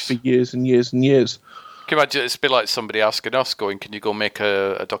stretch for years and years and years. Can you imagine? It's a bit like somebody asking us, going, "Can you go make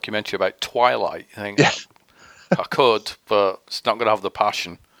a documentary about Twilight?" I think, I could, but it's not going to have the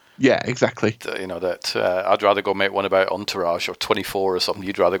passion. Yeah, exactly. I'd rather go make one about Entourage or 24 or something.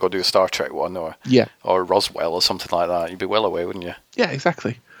 You'd rather go do a Star Trek one, or Roswell or something like that. You'd be well away, wouldn't you? Yeah,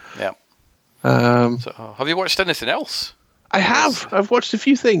 exactly. Yeah. So, have you watched anything else? I have. I've watched a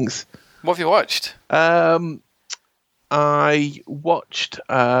few things. What have you watched? I watched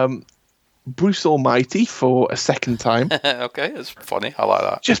Bruce Almighty for a second time. Okay, it's funny. I like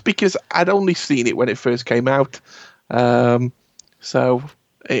that. Just because I'd only seen it when it first came out. So,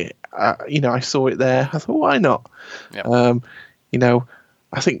 I saw it there. I thought, why not? Yep.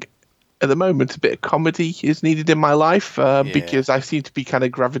 I think at the moment a bit of comedy is needed in my life, because I seem to be kind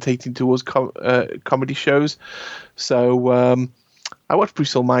of gravitating towards comedy shows. So I watched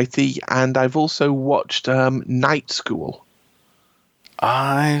Bruce Almighty, and I've also watched Night School.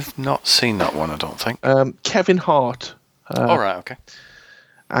 I've not seen that one, I don't think. Kevin Hart. All right, okay.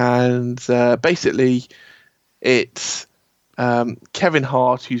 And basically, it's Kevin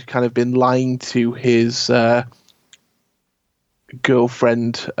Hart who's kind of been lying to his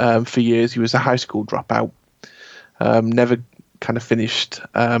girlfriend for years. He was a high school dropout, never kind of finished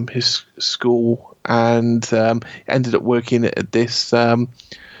his school, and ended up working at this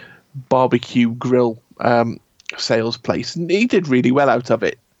barbecue grill sales place. And he did really well out of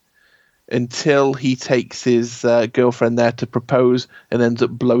it until he takes his girlfriend there to propose and ends up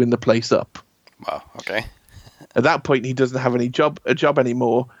blowing the place up. Wow, okay. At that point, he doesn't have a job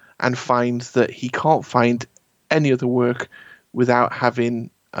anymore, and finds that he can't find any other work without having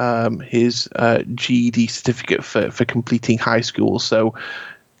his GED certificate for completing high school. So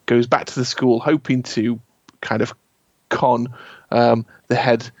goes back to the school hoping to kind of con the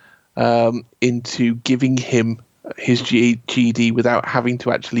head into giving him his GED without having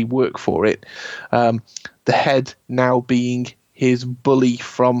to actually work for it. The head now being his bully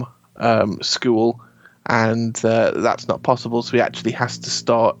from school, and that's not possible, so he actually has to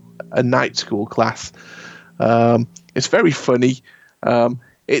start a night school class. It's very funny.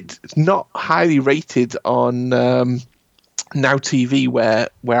 It's not highly rated on Now TV where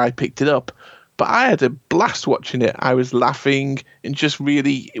I picked it up, but I had a blast watching it. I was laughing, and just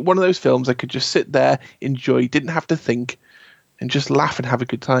really one of those films I could just sit there, enjoy, didn't have to think, and just laugh and have a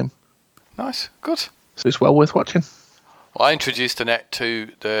good time. Nice, good. So it's well worth watching. Well, I introduced Annette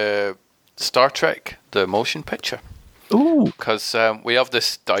to the Star Trek, the motion picture. Ooh. Because we have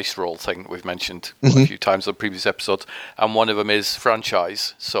this dice roll thing that we've mentioned a few times on previous episodes, and one of them is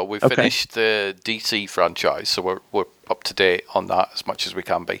franchise. So we've finished the DC franchise, so we're up to date on that as much as we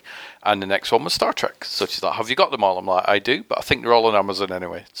can be. And the next one was Star Trek. So she's like, have you got them all? I'm like, I do, but I think they're all on Amazon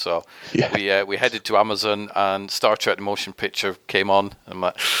anyway. So we headed to Amazon, and Star Trek the motion picture came on. And I'm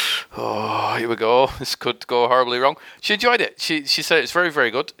like, oh, here we go. This could go horribly wrong. She enjoyed it. She said it's very,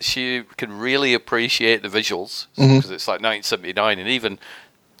 very good. She can really appreciate the visuals because it's like 1979, and even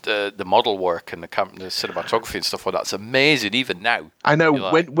the model work and the cinematography and stuff like that's amazing even now. I know,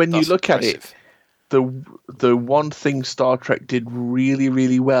 like, when you look impressive. at it, the one thing Star Trek did really,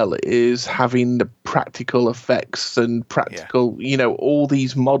 really well is having the practical effects and practical, all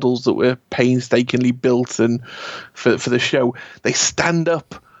these models that were painstakingly built and for the show, they stand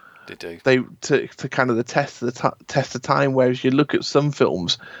up. They do. To kind of the test of time. Whereas you look at some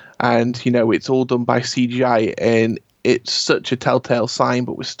films, and it's all done by CGI, and it's such a telltale sign.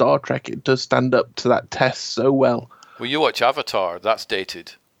 But with Star Trek, it does stand up to that test so well. Well, you watch Avatar, that's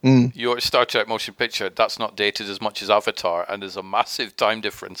dated. You watch Star Trek motion picture, that's not dated as much as Avatar, and there's a massive time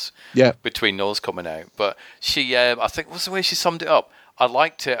difference between those coming out. But she, I think, what's the way she summed it up? I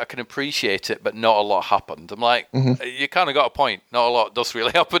liked it, I can appreciate it, but not a lot happened. I'm like, you kind of got a point. Not a lot does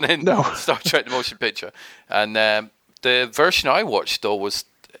really happen in Star Trek the motion picture. And the version I watched, though, was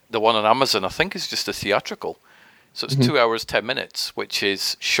the one on Amazon. I think it's just a theatrical. So it's 2 hours, 10 minutes, which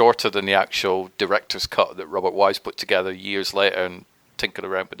is shorter than the actual director's cut that Robert Wise put together years later and tinkered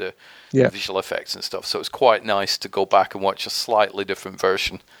around with the visual effects and stuff. So it's quite nice to go back and watch a slightly different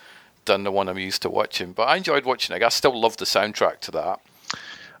version than the one I'm used to watching. But I enjoyed watching it. I still love the soundtrack to that.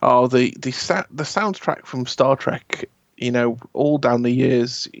 Oh, the soundtrack from Star Trek, all down the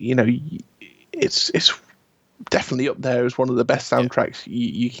years, it's definitely up there as one of the best soundtracks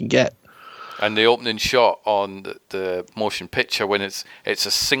you can get. And the opening shot on the motion picture, when it's a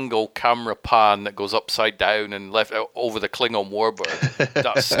single camera pan that goes upside down and left over the Klingon warbird,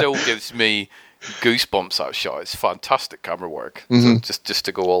 that still gives me goosebumps. That shot, it's fantastic camera work. So just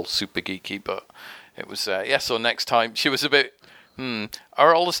to go all super geeky, but it was So next time she was a bit.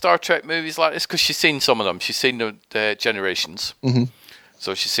 Are all the Star Trek movies like this? Because she's seen some of them. She's seen the Generations,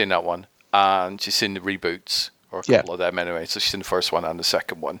 so she's seen that one, and she's seen the reboots, or a couple of them anyway. So she's seen the first one and the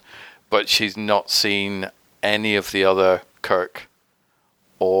second one. But she's not seen any of the other Kirk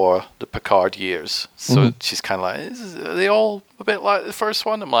or the Picard years. So she's kind of like, are they all a bit like the first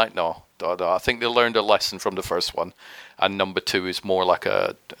one? I'm like, no. I think they learned a lesson from the first one. And number 2 is more like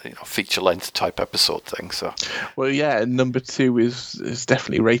a feature-length type episode thing. So, well, yeah, and number 2 is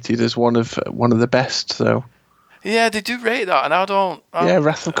definitely rated as one of the best. So, yeah, they do rate that, and I don't.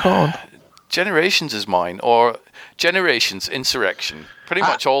 Wrath of Khan. Generations is mine, or Generations, Insurrection. Pretty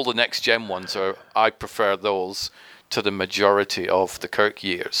much all the next gen ones I prefer those to the majority of the Kirk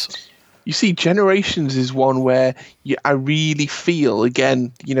years. You see, Generations is one where I really feel,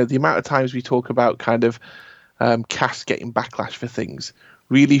 again, the amount of times we talk about kind of cast getting backlash for things,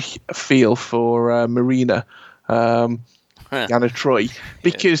 really feel for Marina, Anna Troy,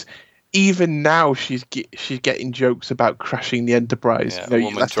 because even now she's getting jokes about crashing the Enterprise.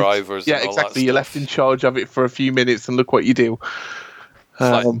 Woman drivers. Yeah, exactly. You're left in charge of it for a few minutes, and look what you do.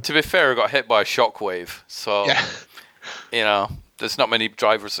 To be fair, I got hit by a shockwave, so there's not many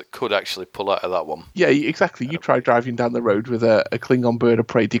drivers that could actually pull out of that one. Yeah, exactly. You try driving down the road with a Klingon bird of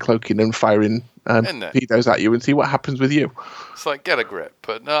prey decloaking and firing torpedoes at you and see what happens with you. It's like, get a grip.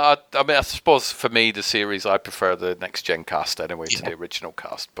 But no, I mean, I suppose for me, the series, I prefer the Next Gen cast anyway to the original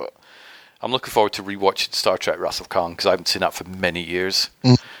cast. But I'm looking forward to rewatching Star Trek Wrath of Khan because I haven't seen that for many years.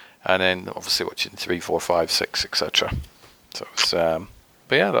 And then obviously watching 3, 4, 5, 6, etc. So it's,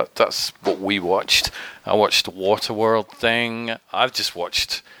 but yeah, that's what we watched. I watched the Waterworld thing. I've just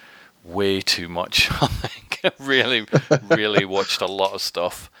watched way too much. I think really watched a lot of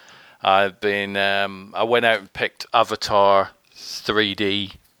stuff. I've been. I went out and picked Avatar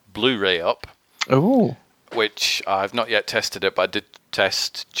 3D Blu-ray up. Oh. Which I've not yet tested it, but I did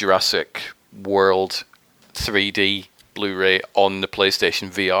test Jurassic World 3D Blu-ray on the PlayStation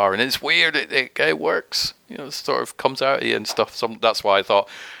VR, and it's weird. It works. You know, it sort of comes out of you and stuff. That's why I thought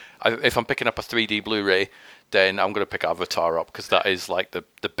if I'm picking up a 3D Blu-ray, then I'm going to pick Avatar up because that is like the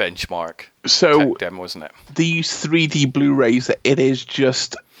benchmark tech demo, isn't it? These 3D Blu-rays, it is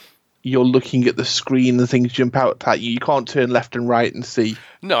just you're looking at the screen and things jump out at you. You can't turn left and right and see.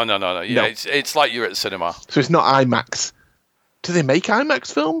 No. Yeah, it's like you're at the cinema. So it's not IMAX. Do they make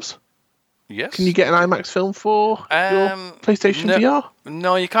IMAX films? Yes. Can you get an IMAX film for your PlayStation VR?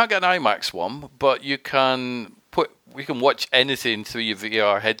 No, you can't get an IMAX one, but you can watch anything through your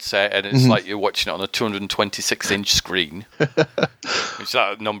VR headset, and it's like you're watching it on a 226-inch screen. Which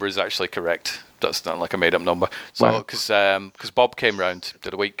that number is actually correct. That's not like a made-up number. So, because Bob came round the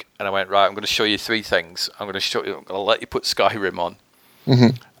other week, and I went, right, I'm going to show you 3 things. I'm going to let you put Skyrim on,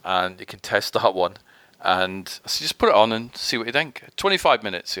 and you can test that one. And so just put it on and see what you think. 25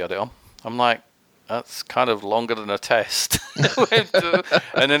 minutes he had it on. I'm like, that's kind of longer than a test.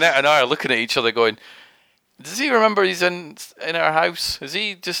 And then and I are looking at each other going, does he remember he's in our house? Is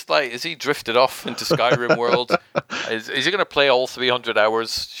he drifted off into Skyrim world? Is he going to play all 300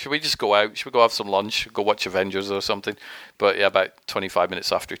 hours? Should we just go out? Should we go have some lunch? Go watch Avengers or something? But yeah, about 25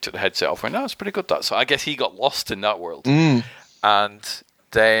 minutes after he took the headset off, I went, no, it's pretty good that. So I guess he got lost in that world. And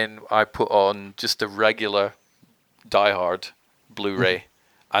then I put on just a regular Die Hard Blu-ray.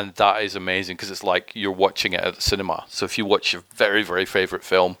 And that is amazing because it's like you're watching it at the cinema. So if you watch your very, very favourite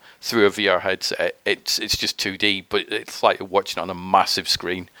film through a VR headset, it's just 2D, but it's like you're watching it on a massive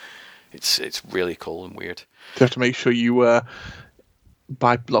screen. It's really cool and weird. You have to make sure you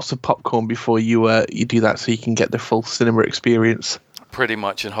buy lots of popcorn before you do that so you can get the full cinema experience. Pretty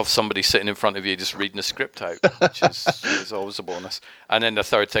much, and have somebody sitting in front of you just reading the script out, which is always a bonus. And then the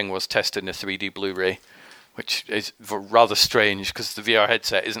third thing was testing the 3D Blu-ray, which is rather strange because the VR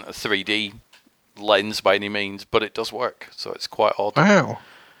headset isn't a 3D lens by any means, but it does work, so it's quite odd. Wow.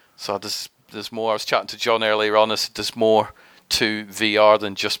 So there's more. I was chatting to John earlier on. There's more to VR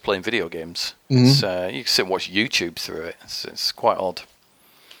than just playing video games. You can sit and watch YouTube through it. It's quite odd,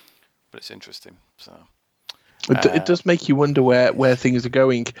 but it's interesting. So it does make you wonder where things are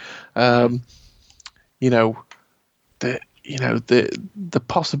going. The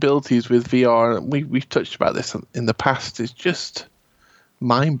possibilities with VR, and we've touched about this in the past, is just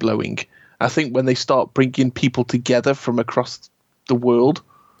mind-blowing. I think when they start bringing people together from across the world,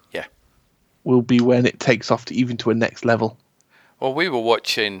 will be when it takes off to a next level. Well, we were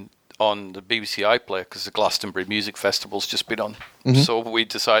watching on the BBC iPlayer because the Glastonbury Music Festival's just been on. So we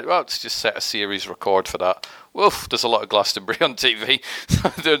decided, well, let's just set a series record for that. Woof, there's a lot of Glastonbury on TV.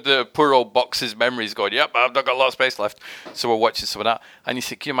 the poor old box's memory's going, yep, I've not got a lot of space left. So we're watching some of that. And you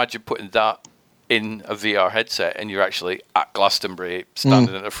think, can you imagine putting that in a VR headset and you're actually at Glastonbury,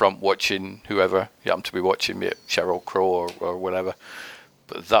 standing at the front watching whoever you happen to be watching, be it Sheryl Crow or whatever.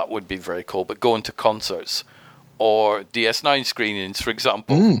 But that would be very cool. But going to concerts or DS9 screenings, for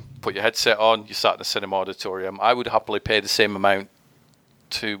example, put your headset on, you sat in a cinema auditorium. I would happily pay the same amount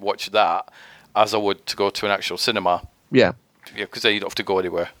to watch that as I would to go to an actual cinema. Yeah. Because then you don't have to go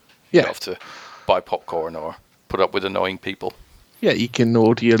anywhere. Yeah. You don't have to buy popcorn or put up with annoying people. Yeah, you can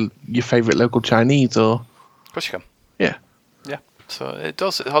order your favourite local Chinese or... Of course you can. Yeah. Yeah. So it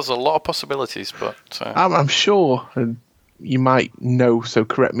has a lot of possibilities, but... I'm sure... You might know, so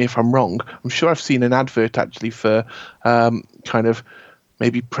correct me if I'm wrong. I'm sure I've seen an advert actually for kind of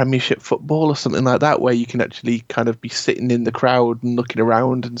maybe Premiership football or something like that, where you can actually kind of be sitting in the crowd and looking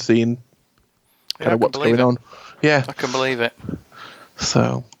around and seeing kind of what's going on. Yeah, I can believe it.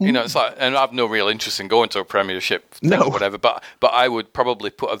 So it's like, and I have no real interest in going to a Premiership thing or whatever, but I would probably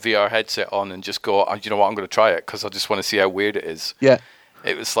put a VR headset on and just go, you know what, I'm going to try it because I just want to see how weird it is. Yeah,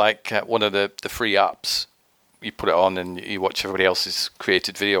 it was like one of the free apps. You put it on and you watch everybody else's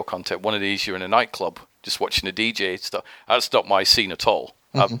created video content. One of these, you're in a nightclub just watching a DJ stuff. That's not my scene at all.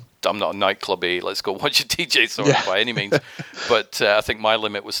 I'm not a nightclubby, let's go watch a DJ sort of by any means. But I think my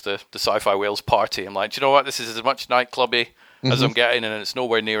limit was the Sci-Fi Wales party. I'm like, do you know what? This is as much nightclubby as I'm getting, and it's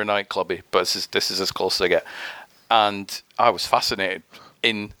nowhere near a nightclubby, but this is as close as I get. And I was fascinated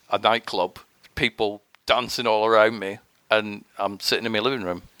in a nightclub, people dancing all around me, and I'm sitting in my living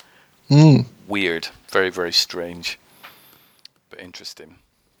room. Weird. Very, very strange. But interesting.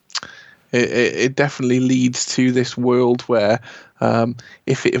 It definitely leads to this world where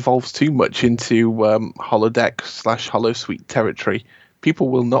if it evolves too much into holodeck / holosuite territory, people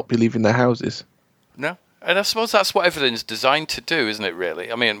will not be leaving their houses. No. And I suppose that's what everything's designed to do, isn't it,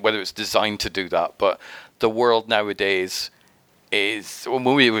 really? I mean, whether it's designed to do that, but the world nowadays is... When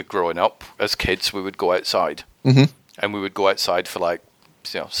we were growing up, as kids, we would go outside. And we would go outside for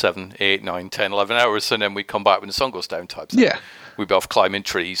 7, 8, 9, 10, 11 hours, and then we'd come back when the sun goes down type thing. Yeah. We'd be off climbing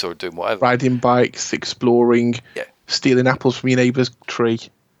trees or doing whatever. Riding bikes, exploring, stealing apples from your neighbour's tree.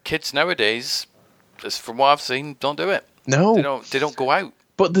 Kids nowadays, from what I've seen, don't do it. No. They don't go out.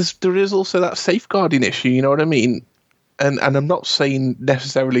 But there is also that safeguarding issue, you know what I mean? And I'm not saying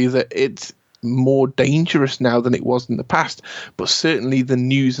necessarily that it's more dangerous now than it was in the past, but certainly the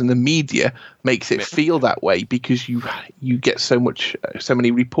news and the media makes it feel that way because you get so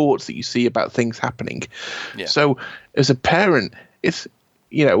many reports that you see about things happening. Yeah. So as a parent, it's,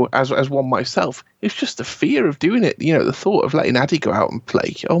 as one myself, it's just the fear of doing it. The thought of letting Addie go out and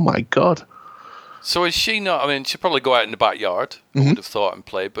play. Oh my God. So is she not? I mean, she'd probably go out in the backyard. I would have thought and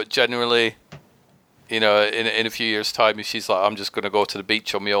play, but generally, in a few years' time, if she's like, I'm just going to go to the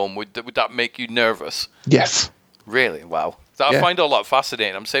beach on my own, would that make you nervous? Yes. Really? Wow. I find it a lot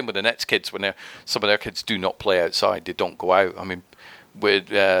fascinating. I'm saying with the Nets kids, when some of their kids do not play outside, they don't go out. I mean, with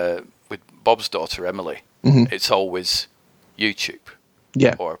Bob's daughter Emily, it's always YouTube.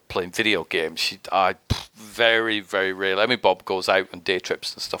 Yeah. Or playing video games. Very, very rarely. I mean, Bob goes out on day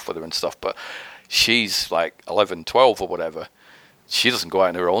trips and stuff with her and stuff, but she's like 11, 12 or whatever. She doesn't go out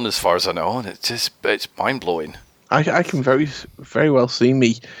on her own as far as I know, and it's mind-blowing. I can very, very well see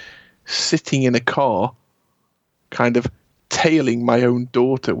me sitting in a car kind of tailing my own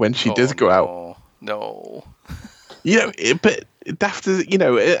daughter when she does go out. No. But after,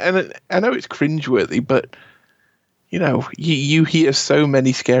 and I know it's cringeworthy, but, you hear so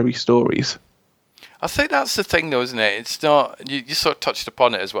many scary stories. I think that's the thing, though, isn't it? It's not. You sort of touched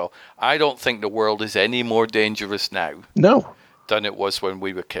upon it as well. I don't think the world is any more dangerous now. No. Than it was when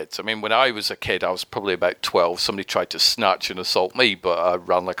we were kids. I mean, when I was a kid, I was probably about 12. Somebody tried to snatch and assault me, but I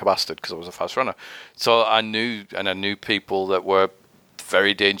ran like a bastard because I was a fast runner. So I knew people that were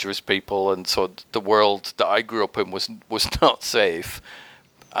very dangerous people, and so the world that I grew up in was not safe.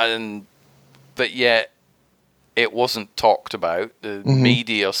 But yet, it wasn't talked about. The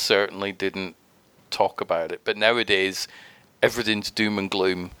media certainly didn't talk about it. But nowadays, everything's doom and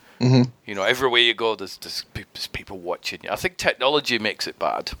gloom. Everywhere you go, there's people watching you. I think technology makes it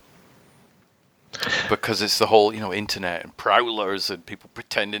bad because it's the whole, internet and prowlers and people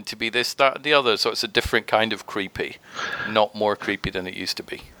pretending to be this, that, and the other. So it's a different kind of creepy, not more creepy than it used to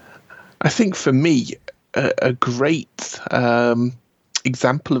be. I think for me, a great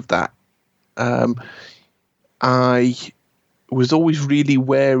example of that, I was always really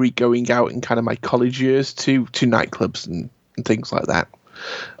wary going out in kind of my college years to nightclubs and things like that.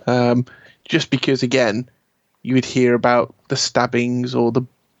 Just because, again, you would hear about the stabbings or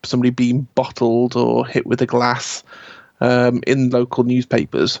somebody being bottled or hit with a glass in local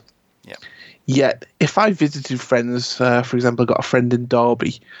newspapers. Yeah. Yet, if I visited friends, for example, I got a friend in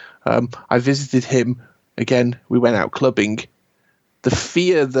Derby, I visited him, again, we went out clubbing, the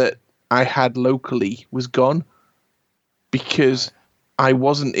fear that I had locally was gone because I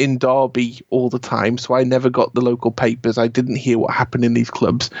wasn't in Derby all the time, so I never got the local papers. I didn't hear what happened in these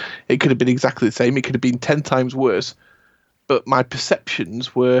clubs. It could have been exactly the same. It could have been 10 times worse. But my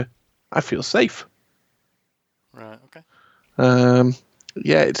perceptions were, I feel safe. Right, okay.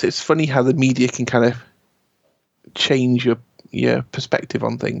 It's funny how the media can kind of change your perspective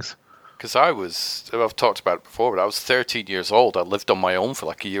on things. Because I've talked about it before, but I was 13 years old. I lived on my own for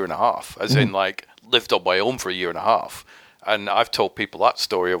like a year and a half. As in, lived on my own for a year and a half. And I've told people that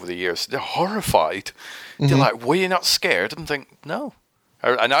story over the years. They're horrified. They're like, were you not scared? I'm thinking, no.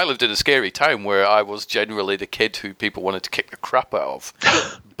 And I lived in a scary town where I was generally the kid who people wanted to kick the crap out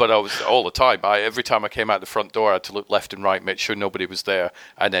of. But I was all the time. Every time I came out the front door, I had to look left and right, make sure nobody was there,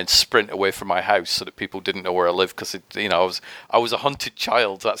 and then sprint away from my house so that people didn't know where I lived. Because I was a hunted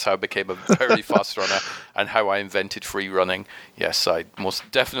child. That's how I became a very fast runner, and how I invented free running. Yes, I most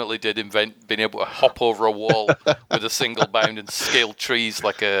definitely did invent being able to hop over a wall with a single bound and scale trees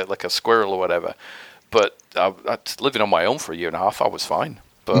like a squirrel or whatever. But living on my own for a year and a half, I was fine.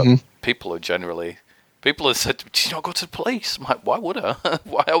 But people have said, "Did you not go to the police?" I'm like, "Why would I?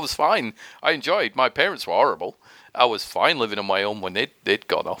 Why? I was fine. I enjoyed. My parents were horrible. I was fine living on my own when they'd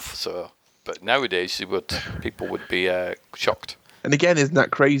gone off." So, but nowadays, people would be shocked. And again, isn't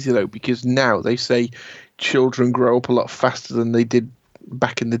that crazy though? Because now they say children grow up a lot faster than they did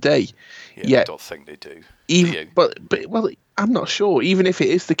back in the day. Yeah, I don't think they do. But I'm not sure. Even if it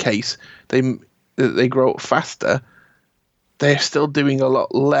is the case, they grow up faster. They're still doing a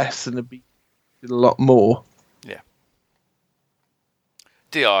lot less and a lot more. Yeah.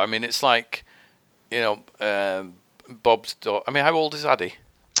 They are. I mean, it's like, Bob's daughter. I mean, how old is Addie?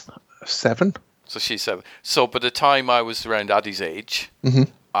 7. So she's 7. So by the time I was around Addie's age,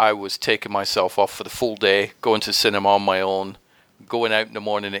 I was taking myself off for the full day, going to cinema on my own, going out in the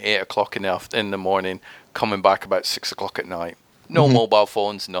morning at 8 o'clock in the morning, coming back about 6 o'clock at night. No mobile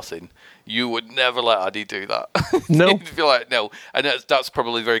phones, nothing. You would never let Addie do that. No. You'd be like, no. And that's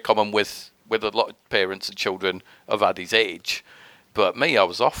probably very common with a lot of parents and children of Addie's age. But me, I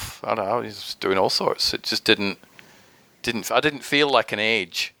was off. I don't know, I was doing all sorts. It just I didn't feel like an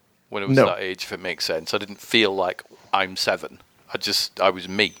age when it was that age, if it makes sense. I didn't feel like I'm 7. I was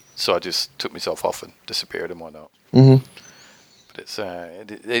me. So I just took myself off and disappeared and whatnot. But it's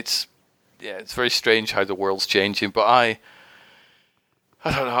very strange how the world's changing. But I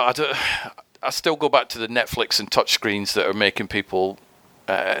don't know. I still go back to the Netflix and touchscreens that are making people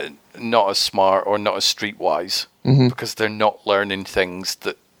not as smart or not as streetwise because they're not learning things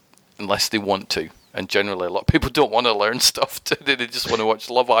that unless they want to. And generally, a lot of people don't want to learn stuff. They just want to watch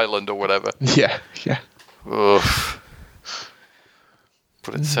Love Island or whatever. Yeah. Ugh.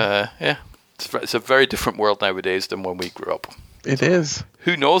 But it's a very different world nowadays than when we grew up. It is.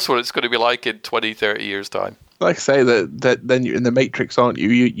 Who knows what it's going to be like in 20, 30 years' time? Like I say, that then you're in the Matrix, aren't you?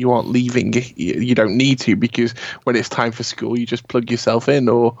 You aren't leaving. You don't need to, because when it's time for school, you just plug yourself in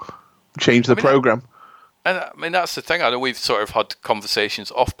or change the program. And I mean, that's the thing. I know we've sort of had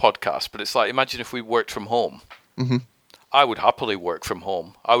conversations off podcast, but it's like, imagine if we worked from home. I would happily work from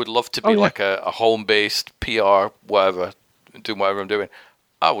home. I would love to be like a home-based PR, whatever, doing whatever I'm doing.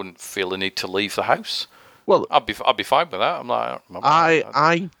 I wouldn't feel the need to leave the house. Well, I'd be fine with that.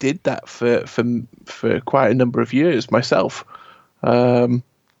 I did that for quite a number of years myself, kind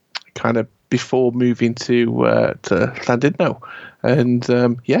of before moving to Llandudno, and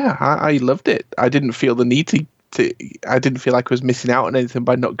I loved it. I didn't feel the need to. I didn't feel like I was missing out on anything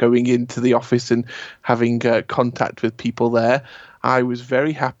by not going into the office and having contact with people there. I was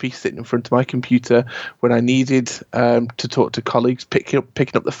very happy sitting in front of my computer when I needed to talk to colleagues, picking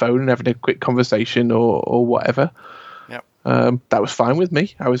up the phone and having a quick conversation or whatever. Yep. That was fine with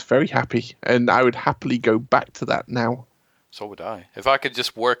me. I was very happy, and I would happily go back to that now. So would I. If I could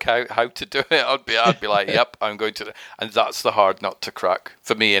just work out how to do it, I'd be like, yep, I'm going to. And that's the hard nut to crack.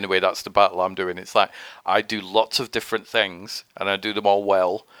 For me, anyway, that's the battle I'm doing. It's like I do lots of different things, and I do them all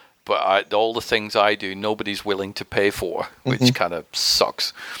well. But all the things I do, nobody's willing to pay for, which kind of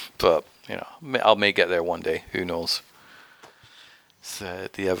sucks. But, I may get there one day. Who knows? It's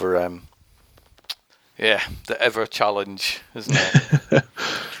the ever challenge, isn't it?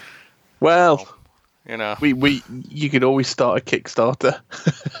 Well, you could always start a Kickstarter.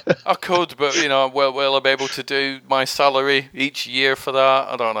 I could, but, will I be able to do my salary each year for that?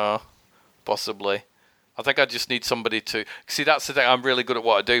 I don't know. Possibly. I think I just need somebody to... See, that's the thing. I'm really good at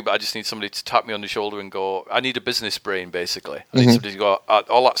what I do, but I just need somebody to tap me on the shoulder and go... I need a business brain, basically. I need somebody to go,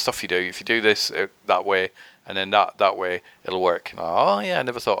 all that stuff you do, if you do this that way, and then that way, it'll work. Oh, yeah, I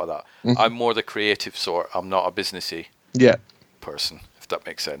never thought of that. I'm more the creative sort. I'm not a businessy person, if that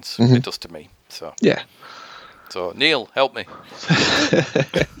makes sense. It does to me. So yeah. So, Neil, help me.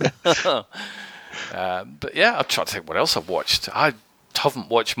 But yeah, I'm trying to think what else I've watched. I haven't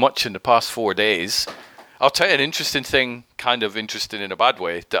watched much in the past 4 days. I'll tell you an interesting thing, kind of interesting in a bad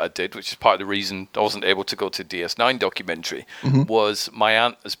way, that I did, which is part of the reason I wasn't able to go to DS9 documentary, was my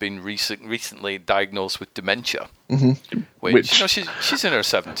aunt has been recently diagnosed with dementia. Which she's in her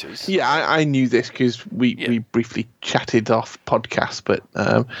 70s. Yeah, I knew this because we briefly chatted off podcast, but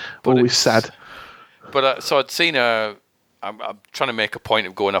always sad. But so I'd seen her. I'm trying to make a point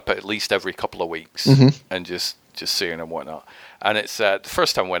of going up at least every couple of weeks and just seeing her and whatnot. And it's the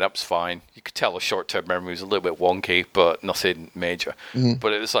first time I went up's fine. You could tell the short-term memory was a little bit wonky, but nothing major.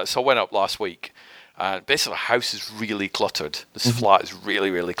 But it was like, so I went up last week, and basically the house is really cluttered. This flat is really,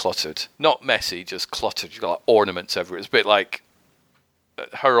 really cluttered. Not messy, just cluttered. You've got like ornaments everywhere. It's a bit like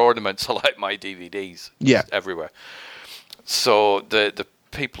her ornaments are like my DVDs. Yeah, everywhere. So the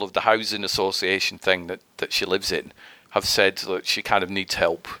people of the housing association thing that she lives in have said that she kind of needs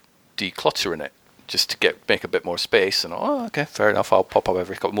help decluttering it. just to make a bit more space. And okay, fair enough. I'll pop up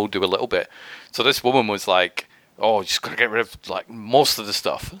every couple. We'll do a little bit. So this woman was like, "Oh, just gotta get rid of like most of the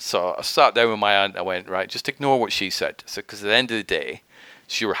stuff." So I sat down with my aunt. I went, "Right, just ignore what she said." So because at the end of the day,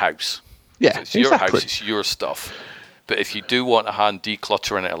 it's your house. Yeah, so it's your house. It's your stuff. But if you do want a hand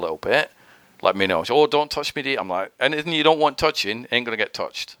decluttering it a little bit, let me know. Oh, don't touch me. I'm like, anything you don't want touching ain't going to get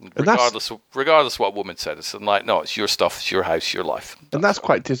touched. Regardless of what a woman said. It's like, no, it's your stuff, it's your house, your life. And that's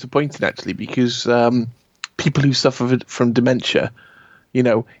quite disappointing, actually, because people who suffer from dementia,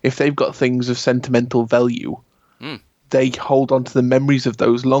 if they've got things of sentimental value, they hold on to the memories of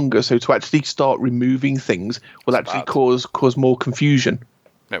those longer. So to actually start removing things will actually cause more confusion.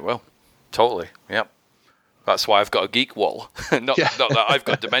 It will. Totally. Yep. That's why I've got a geek wall. not that I've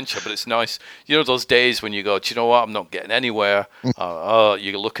got dementia, but it's nice. Those days when you go, do you know what? I'm not getting anywhere.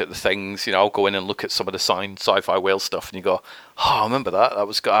 You look at the things. I'll go in and look at some of the signed Sci-Fi Whale stuff, and you go, I remember that. I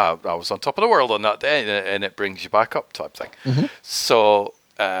was on top of the world on that day, and it brings you back up, type thing. Mm-hmm. So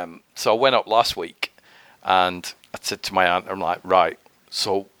I went up last week, and I said to my aunt, I'm like, right.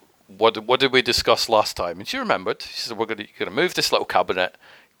 So what did we discuss last time? And she remembered. She said, you're going to move this little cabinet,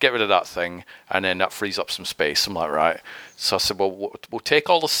 get rid of that thing, and then that frees up some space. I'm like, right. So I said, well, we'll take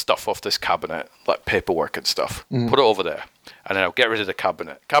all the stuff off this cabinet, like paperwork and stuff, put it over there, and then I'll get rid of the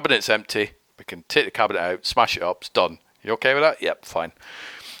cabinet. Cabinet's empty. We can take the cabinet out, smash it up. It's done. You okay with that? Yep, fine.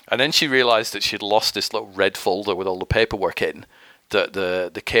 And then she realised that she'd lost this little red folder with all the paperwork in that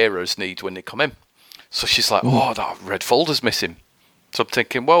the carers need when they come in. So she's like, oh, that red folder's missing. So I'm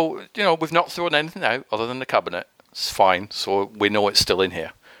thinking, well, we've not thrown anything out other than the cabinet. It's fine. So we know it's still in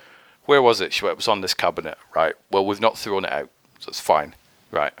here. Where was it? She went, it was on this cabinet. Right. Well, we've not thrown it out. So it's fine.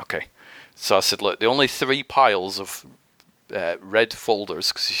 Right. Okay. So I said, look, the only 3 piles of red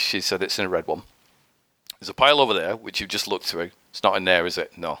folders, because she said it's in a red one. There's a pile over there, which you've just looked through. It's not in there, is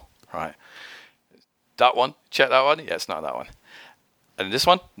it? No. Right. That one? Check that one? Yeah, it's not in that one. And this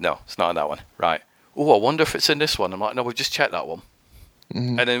one? No, it's not in that one. Right. Oh, I wonder if it's in this one. I'm like, no, we've just checked that one.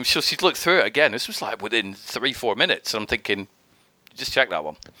 Mm-hmm. And then she'd look through it again. This was like within 3-4 minutes. And I'm thinking, just check that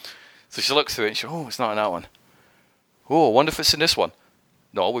one. So she looked through it and she said, oh, it's not in that one. Oh, I wonder if it's in this one.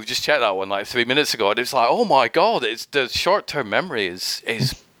 No, we've just checked that one like 3 minutes ago. And it's like, oh my God, it's the short-term memory is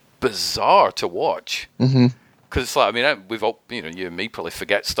bizarre to watch. Mm-hmm. Because it's like, we've all, you and me probably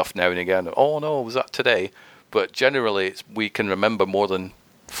forget stuff now and again. Oh no, was that today? But generally, we can remember more than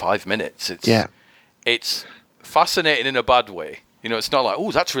 5 minutes. It's fascinating in a bad way. It's not like,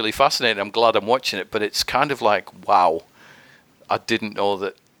 oh, that's really fascinating. I'm glad I'm watching it. But it's kind of like, wow, I didn't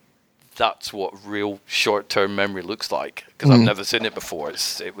know that's what real short-term memory looks like. Because I've never seen it before.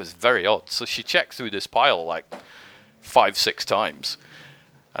 It was very odd. So she checked through this pile like 5-6 times.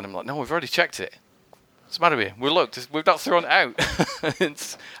 And I'm like, no, we've already checked it. What's the matter with you? We looked. We've not thrown it out.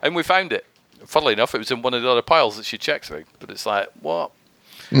 And we found it. Funnily enough, it was in one of the other piles that she checked through. But it's like, what?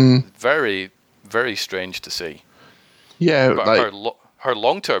 Very, very strange to see. Yeah, but her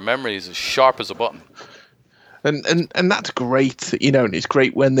long-term memory is as sharp as a button. And that's great, and it's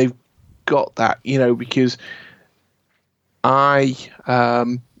great when they've got that, because I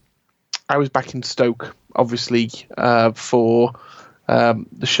was back in Stoke, obviously, for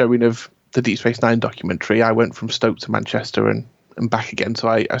the showing of the Deep Space Nine documentary. I went from Stoke to Manchester and back again, so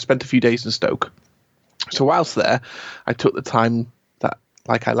I spent a few days in Stoke. So whilst there, I took the time that,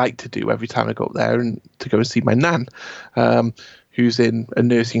 like I like to do every time I go up there, and to go and see my nan, who's in a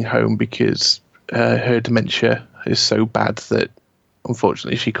nursing home because her dementia is so bad that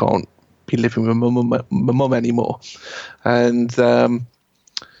unfortunately she can't be living with my mum anymore. And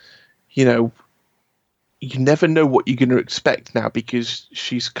you never know what you're going to expect now, because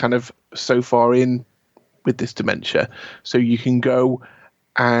she's kind of so far in with this dementia. So you can go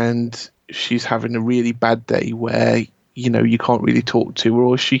and she's having a really bad day where you can't really talk to her,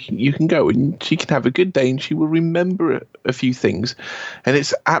 or you can go and she can have a good day and she will remember a few things. And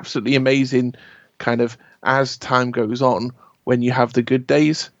it's absolutely amazing, kind of as time goes on, when you have the good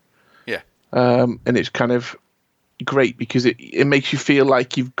days. Yeah. And it's kind of great because it makes you feel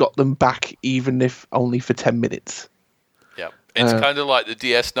like you've got them back, even if only for 10 minutes. Yeah. It's kind of like the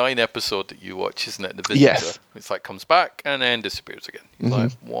DS9 episode that you watch, isn't it? The Visitor. Yes. It's like comes back and then disappears again. You're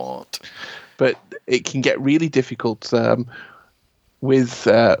like, what? But it can get really difficult with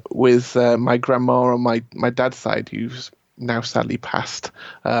my grandma on my dad's side, who's now sadly passed.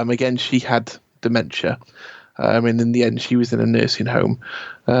 Again, she had dementia. And in the end, she was in a nursing home.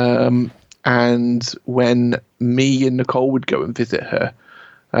 And when me and Nicole would go and visit her,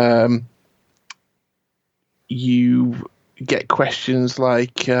 you get questions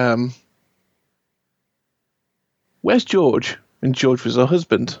like, where's George? And George was her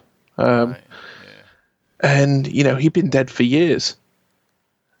husband. Right. And, he'd been dead for years.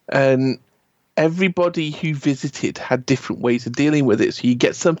 And everybody who visited had different ways of dealing with it. So you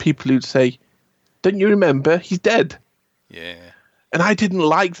get some people who'd say, don't you remember? He's dead. Yeah. And I didn't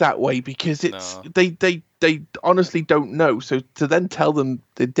like that way because they honestly don't know. So to then tell them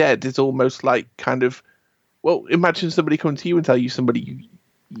they're dead is almost like kind of, well, imagine somebody coming to you and tell you somebody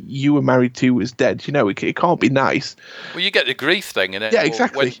you were married to was dead. It can't be nice. Well, you get the grief thing, innit? Yeah,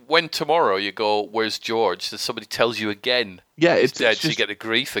 exactly. When tomorrow you go, where's George? Then somebody tells you again, yeah, he's dead, so you get the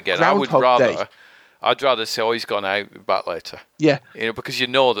grief again. I'd rather say, oh, he's gone out, back later. Yeah. Because you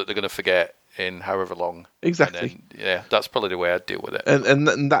know that they're going to forget in however long. Exactly. Then, that's probably the way I'd deal with it.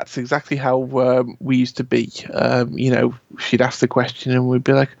 And that's exactly how we used to be. She'd ask the question and we'd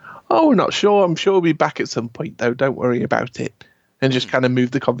be like, oh, we're not sure. I'm sure we'll be back at some point, though. Don't worry about it. And just kind of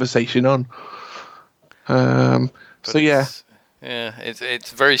move the conversation on. It's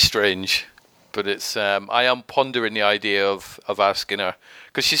very strange, but it's I am pondering the idea of asking her,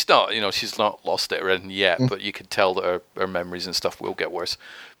 because she's not lost it or anything yet, but you can tell that her memories and stuff will get worse.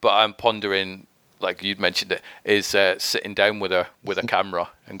 But I'm pondering, like you'd mentioned it, is sitting down with her with a camera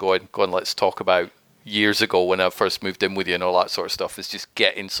and going, let's talk about years ago when I first moved in with you and all that sort of stuff. It's just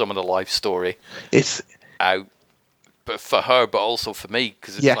getting some of the life story out. But for her, but also for me,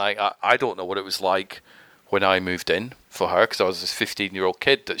 because it's like I don't know what it was like when I moved in for her, because I was this 15-year-old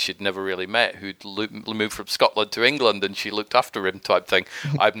kid that she'd never really met, who'd moved from Scotland to England, and she looked after him type thing.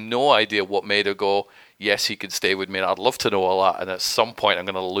 I have no idea what made her go, yes, he could stay with me, and I'd love to know all that, and at some point I'm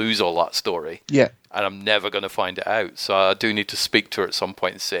going to lose all that story. Yeah. And I'm never going to find it out. So I do need to speak to her at some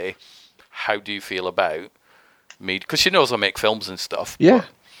point and say, how do you feel about me? Because she knows I make films and stuff. Yeah.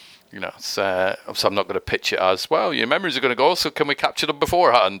 But, so I'm not going to pitch it as, well, your memories are going to go, so can we capture them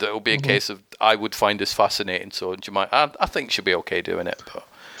beforehand? It'll be a case of, I would find this fascinating, so do you mind? I think she'll be okay doing it. But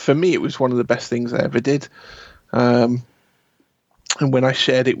for me, it was one of the best things I ever did. And when I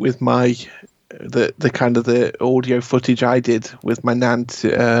shared it with the kind of the audio footage I did with my nan,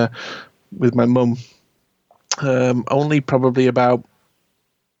 with my mum, only probably about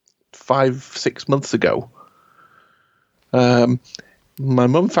 5-6 months ago, my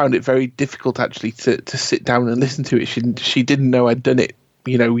mum found it very difficult actually to sit down and listen to it. She didn't know I'd done it,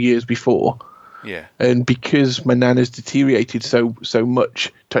 years before. Yeah. And because my nan has deteriorated so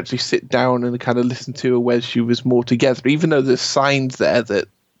much, to actually sit down and kind of listen to her where she was more together, even though there's signs there that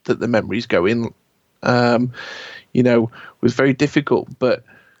the memories go in, was very difficult. But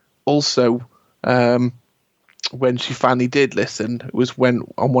also, when she finally did listen, it was when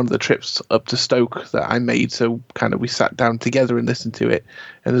on one of the trips up to Stoke that I made. So kind of we sat down together and listened to it.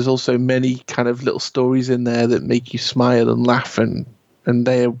 And there's also many kind of little stories in there that make you smile and laugh, and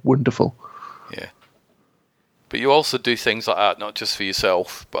they are wonderful. Yeah. But you also do things like that, not just for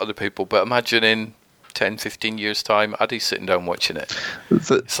yourself, but other people. But imagine in 10, 15 years' time, Addy's sitting down watching it.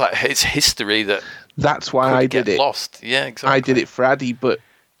 It's like, it's history that's why I did it. Lost. Yeah, exactly. I did it for Addy, but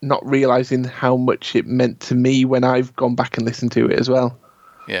not realizing how much it meant to me when I've gone back and listened to it as well.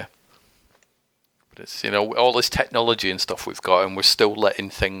 Yeah. But it's, all this technology and stuff we've got, and we're still letting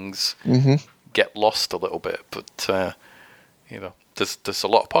things get lost a little bit. But, there's a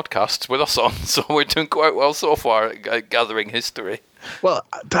lot of podcasts with us on, so we're doing quite well so far at gathering history. Well,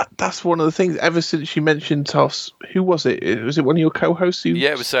 that's one of the things. Ever since you mentioned Toss, who was it? Was it one of your co-hosts?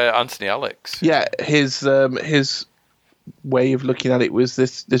 Yeah, it was Anthony Alex. Yeah, his way of looking at it was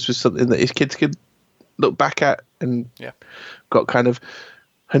this was something that his kids could look back at, and got kind of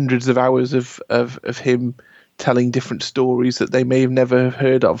hundreds of hours of him telling different stories that they may have never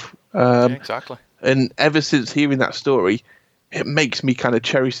heard of. Exactly. And ever since hearing that story, it makes me kind of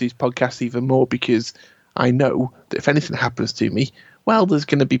cherish these podcasts even more, because I know that if anything happens to me, well, there's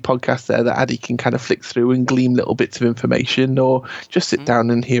going to be podcasts there that Addy can kind of flick through and glean little bits of information, or just sit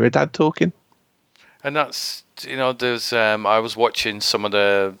down and hear a dad talking. And that's, there's, I was watching some of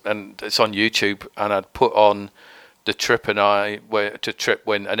and it's on YouTube, and I'd put on the trip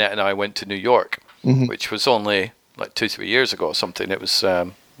when Annette and I went to New York, which was only like 2-3 years ago or something. It was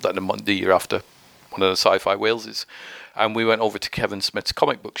like the year after one of the Sci-Fi Waleses. And we went over to Kevin Smith's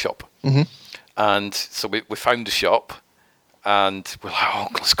comic book shop. And so we found the shop, and we're like, oh,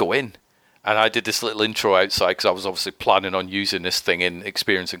 let's go in. And I did this little intro outside, because I was obviously planning on using this thing in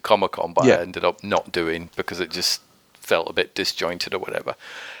Experience and Comic-Con, but I ended up not doing, because it just felt a bit disjointed or whatever.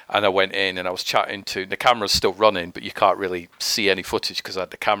 And I went in and I was chatting to, the camera's still running, but you can't really see any footage because I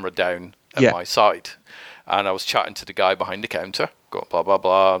had the camera down at my side. And I was chatting to the guy behind the counter, going blah, blah,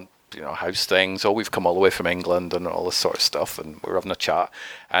 blah, how's things? Oh, we've come all the way from England and all this sort of stuff, and we're having a chat.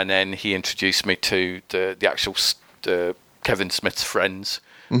 And then he introduced me to the actual Kevin Smith's friends,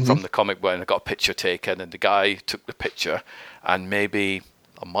 from the comic book, and I got a picture taken, and the guy took the picture, and maybe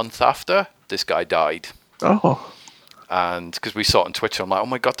a month after, this guy died. Oh. And because we saw it on Twitter, I'm like, oh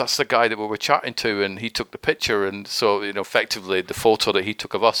my God, that's the guy that we were chatting to, and he took the picture. And so, effectively, the photo that he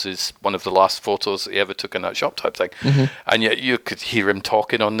took of us is one of the last photos that he ever took in that shop type thing. And yet you could hear him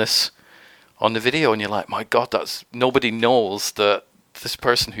talking on the video, and you're like, my God, nobody knows that this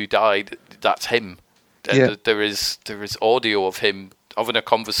person who died, that's him. Yeah. There is audio of him having a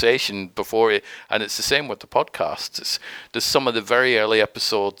conversation before it, and it's the same with the podcast. There's some of the very early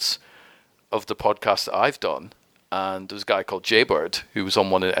episodes of the podcast that I've done. And there was a guy called Jaybird who was on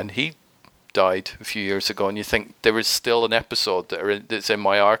one, and he died a few years ago. And you think there is still an episode that's in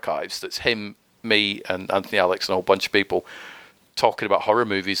my archives that's him, me, and Anthony Alex and a whole bunch of people talking about horror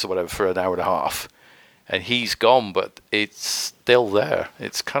movies or whatever for an hour and a half. And he's gone, but it's still there.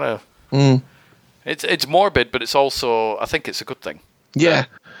 It's kind of it's morbid, but it's also, I think it's a good thing. Yeah,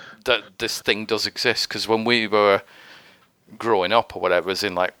 that this thing does exist, because when we were growing up or whatever, as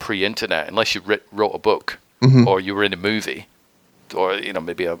in like pre-internet, unless you wrote a book. Or you were in a movie, or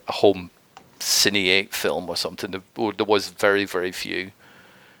maybe a home Cine 8 film or something. There was very, very few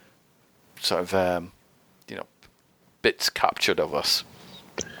sort of bits captured of us.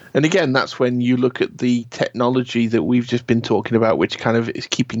 And again, that's when you look at the technology that we've just been talking about, which kind of is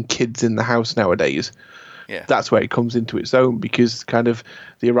keeping kids in the house nowadays. Yeah, that's where it comes into its own, because kind of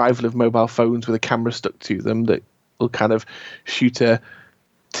the arrival of mobile phones with a camera stuck to them that will kind of shoot a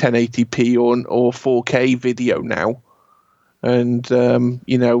 1080p or 4K video now, and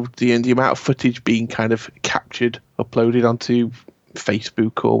the amount of footage being kind of captured, uploaded onto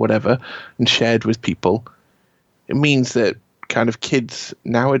Facebook or whatever, and shared with people, it means that kind of kids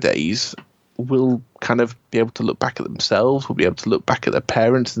nowadays will kind of be able to look back at themselves, will be able to look back at their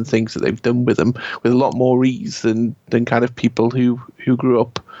parents and things that they've done with them with a lot more ease than kind of people who grew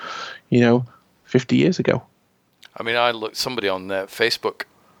up 50 years ago. I mean, I looked somebody on Facebook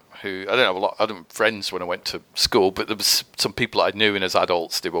who, I don't have a lot, I didn't have friends when I went to school, but there was some people I knew, and as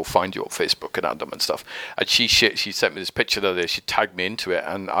adults, they will find you on Facebook and add them and stuff. And she sent me this picture the other day, she tagged me into it,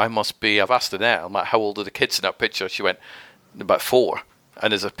 and I've asked her now, I'm like, how old are the kids in that picture? She went, about 4.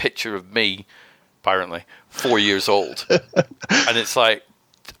 And there's a picture of me, apparently, 4 years old. And it's like,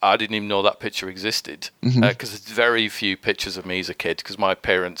 I didn't even know that picture existed, because there's very few pictures of me as a kid, because my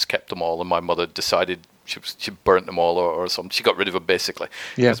parents kept them all, and my mother decided she burnt them all or something. She got rid of them, basically.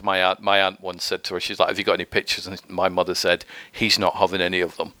 Yeah. Because my aunt once said to her, she's like, have you got any pictures? And my mother said, he's not having any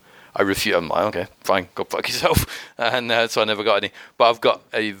of them. I refuse. I'm like, okay, fine, go fuck yourself. And so I never got any. But I've got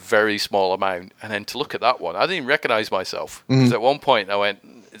a very small amount. And then to look at that one, I didn't even recognize myself. Because at one point I went,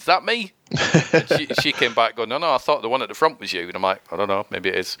 is that me? And she came back going, no, I thought the one at the front was you. And I'm like, I don't know, maybe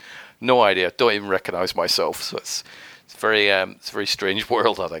it is. No idea. Don't even recognize myself. So it's a very strange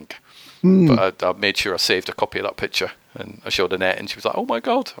world, I think. But I made sure I saved a copy of that picture, and I showed Annette, and she was like, oh my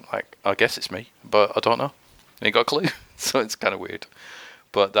God. I'm like, I guess it's me, but I don't know. I ain't got a clue. So it's kind of weird.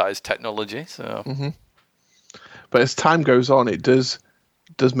 But that is technology. So. But as time goes on, it does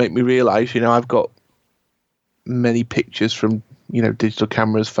make me realise, I've got many pictures from, digital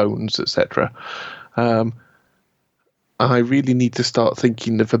cameras, phones, etc. I really need to start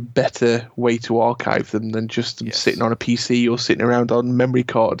thinking of a better way to archive them than just sitting on a PC or sitting around on memory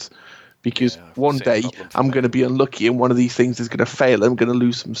cards. Because one day I'm going to be unlucky and one of these things is going to fail. I'm going to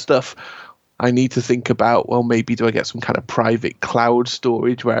lose some stuff. I need to think about, well, maybe do I get some kind of private cloud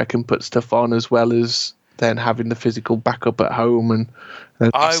storage where I can put stuff on, as well as then having the physical backup at home, and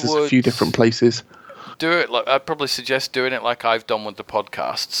there's a few different places. Do it like, I'd probably suggest doing it like I've done with the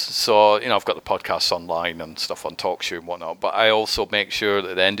podcasts. So, I've got the podcasts online and stuff on TalkShoe and whatnot, but I also make sure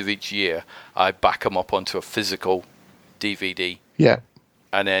that at the end of each year I back them up onto a physical DVD. Yeah.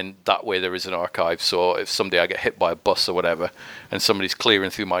 And then that way there is an archive. So if someday I get hit by a bus or whatever, and somebody's clearing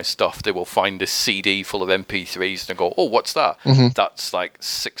through my stuff, they will find this CD full of MP3s and go, oh, what's that? That's like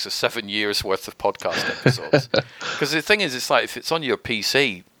 6 or 7 years worth of podcast episodes. Because the thing is, it's like, if it's on your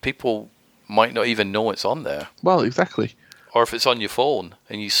PC, people might not even know it's on there. Well, exactly. Or if it's on your phone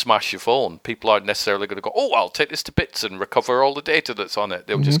and you smash your phone, people aren't necessarily going to go, oh, I'll take this to bits and recover all the data that's on it.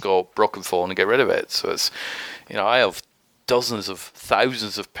 They'll just go, broken phone, and get rid of it. So it's, I have dozens of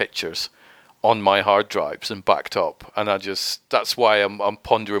thousands of pictures on my hard drives and backed up, and that's why I'm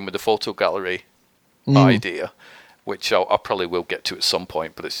pondering with the photo gallery idea, which I probably will get to at some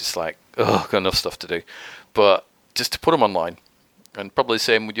point, but it's just like, got enough stuff to do. But just to put them online, and probably the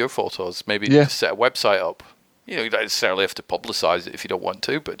same with your photos, maybe just set a website up. You don't necessarily have to publicize it if you don't want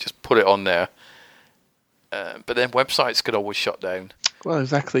to, but just put it on there. But then websites could always shut down. Well,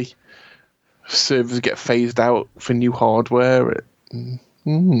 exactly. Servers get phased out for new hardware.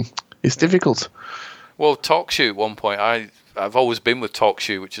 It's difficult. Well, TalkShoe at one point, I've always been with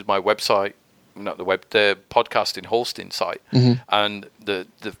TalkShoe, which is my website, not the podcasting hosting site, and the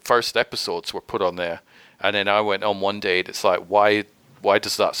first episodes were put on there, and then I went on one day, and it's like, why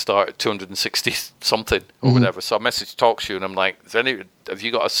does that start at 260 something or whatever? So I messaged TalkShoe, and I'm like, have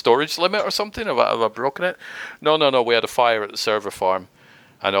you got a storage limit or something? Have I broken it? No, we had a fire at the server farm,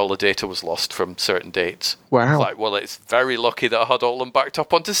 and all the data was lost from certain dates. Wow. It's like, well, it's very lucky that I had all them backed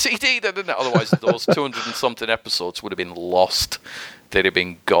up onto CD, didn't it? Otherwise, those 200 and something episodes would have been lost. They'd have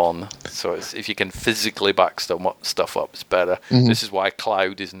been gone. So if you can physically back stuff up, it's better. This is why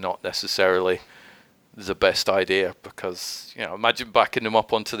cloud is not necessarily the best idea, because, imagine backing them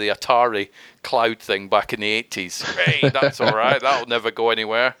up onto the Atari cloud thing back in the 80s. Hey, that's all right. That'll never go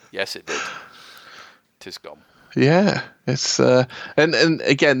anywhere. Yes, it did. It is gone. Yeah, it's and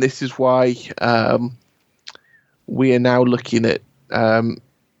again, this is why we are now looking at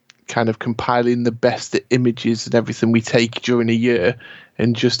kind of compiling the best images and everything we take during a year,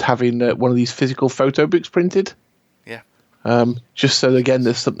 and just having one of these physical photo books printed. Yeah. Just so again,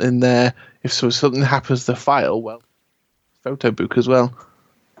 there's something there. If something happens to the file, well, photo book as well.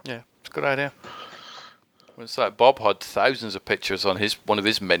 Yeah, it's a good idea. It's like Bob had thousands of pictures on one of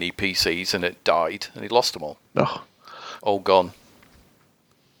his mini PCs, and it died, and he lost them all. Oh. All gone.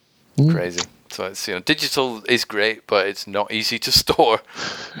 Crazy. So it's digital is great, but it's not easy to store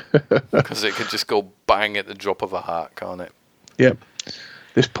because it can just go bang at the drop of a hat, can't it? Yep.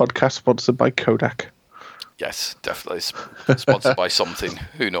 This podcast sponsored by Kodak. Yes, definitely sponsored by something.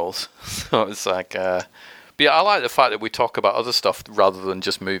 Who knows? So it's like. But yeah, I like the fact that we talk about other stuff rather than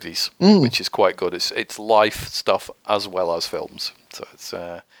just movies, which is quite good. It's life stuff as well as films. So it's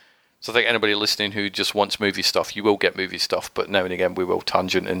so I think anybody listening who just wants movie stuff, you will get movie stuff, but now and again we will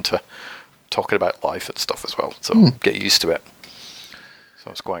tangent into talking about life and stuff as well. So get used to it.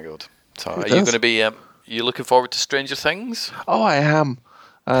 So it's quite good. So are you going to be? You looking forward to Stranger Things? Oh, I am.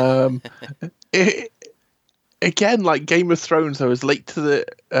 Again, like Game of Thrones, I was late to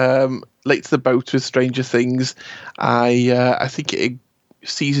the boat with Stranger Things. I think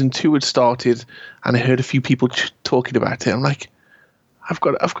season 2 had started, and I heard a few people talking about it. I'm like, I've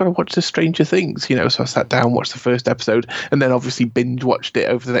got to watch the Stranger Things, So I sat down, watched the first episode, and then obviously binge watched it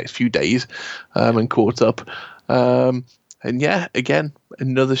over the next few days, and caught up. And yeah, again,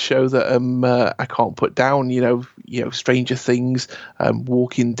 another show that I can't put down. Stranger Things,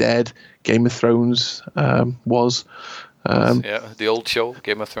 Walking Dead, Game of Thrones was. The old show,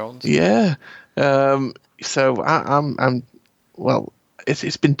 Game of Thrones. Yeah. So I'm well.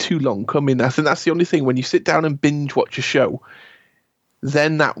 It's been too long coming. I think that's the only thing when you sit down and binge watch a show.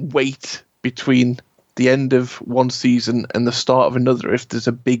 Then that wait between the end of one season and the start of another, if there's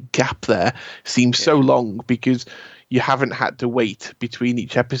a big gap there, seems so long because you haven't had to wait between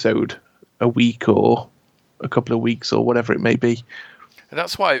each episode a week or a couple of weeks or whatever it may be. And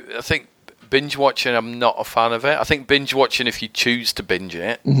that's why I think binge watching, I'm not a fan of it. I think binge watching, if you choose to binge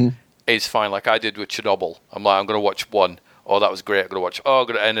it, is fine. Like I did with Chernobyl. I'm like, I'm going to watch one. Oh, that was great. I'm going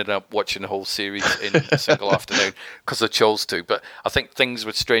to ended up watching the whole series in a single afternoon because I chose to. But I think things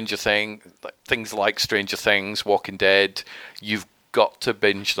with things like Stranger Things, Walking Dead, you've got to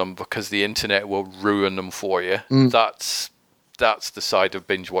binge them because the internet will ruin them for you. That's the side of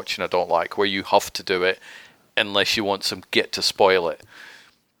binge watching I don't like, where you have to do it unless you want some git to spoil it.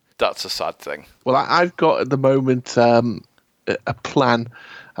 That's a sad thing. Well, I've got at the moment a plan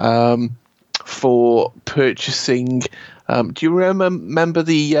for purchasing. Do you remember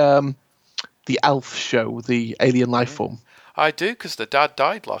the ALF show, the Alien Life Form? I do, because the dad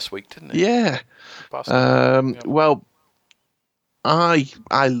died last week, didn't he? Yeah. Well, I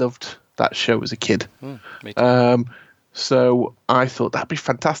loved that show as a kid. Me too. So I thought that'd be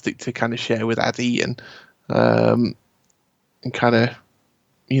fantastic to kind of share with Addie and kind of,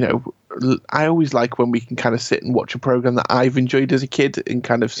 I always like when we can kind of sit and watch a program that I've enjoyed as a kid and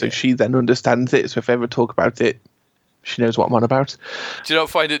kind of, so she then understands it. So if I ever talk about it, she knows what I'm on about. Do you not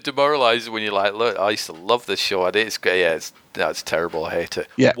find it demoralising when you're like, look, I used to love this show. It's terrible. I hate it.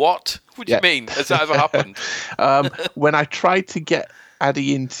 Yeah. What do you mean? Has that ever happened? When I tried to get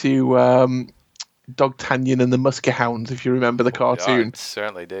Addie into Dog Tanyan and the Muskie Hounds, if you remember the cartoon. I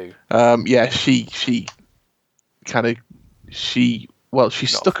certainly do. She kind of, she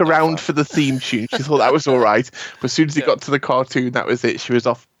stuck around for the theme tune. She thought that was all right. But as soon as it got to the cartoon, that was it. She was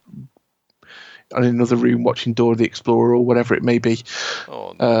off in another room watching Dora the Explorer or whatever it may be.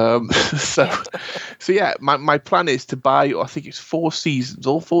 Oh, no. So yeah, my plan is to buy, I think it's 4 seasons,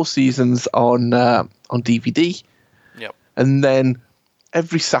 all 4 seasons on DVD. Yep. And then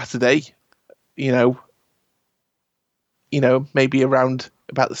every Saturday, maybe around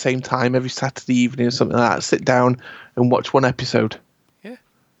about the same time every Saturday evening or something like that, sit down and watch one episode. Yeah.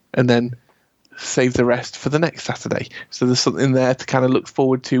 And then save the rest for the next Saturday. So there's something there to kind of look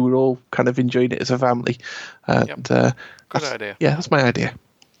forward to. We're all kind of enjoying it as a family. And, Good idea. Yeah, that's my idea.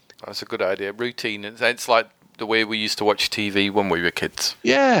 That's a good idea. Routine. It's like the way we used to watch TV when we were kids.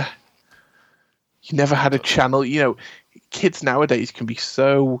 Yeah. You never had a channel. Kids nowadays can be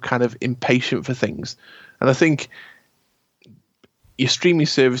so kind of impatient for things. And I think your streaming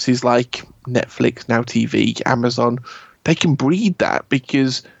services like Netflix, Now TV, Amazon, they can breed that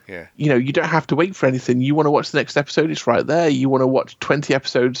because, you don't have to wait for anything. You want to watch the next episode, it's right there. You want to watch 20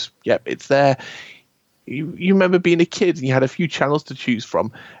 episodes, yep, it's there. You remember being a kid and you had a few channels to choose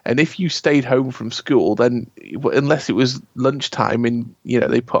from. And if you stayed home from school, then unless it was lunchtime and,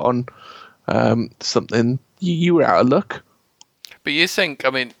 they put on something, you were out of luck. But you think,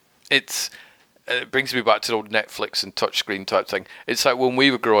 it brings me back to the old Netflix and touchscreen type thing. It's like when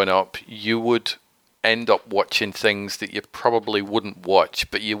we were growing up, you would end up watching things that you probably wouldn't watch,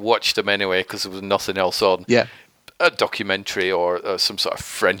 but you watched them anyway because there was nothing else on. Yeah. A documentary or some sort of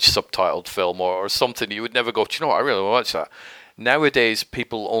French subtitled film or something. You would never go, do you know what, I really want to watch that. Nowadays,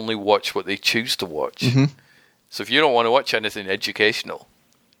 people only watch what they choose to watch. Mm-hmm. So if you don't want to watch anything educational,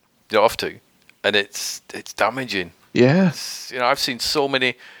 you don't have to. And it's damaging. Yeah. I've seen so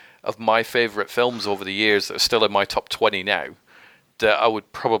many of my favourite films over the years that are still in my top 20 now that I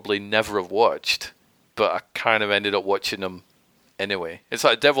would probably never have watched, but I kind of ended up watching them anyway. It's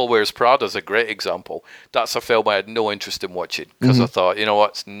like Devil Wears Prada is a great example. That's a film I had no interest in watching because I thought, you know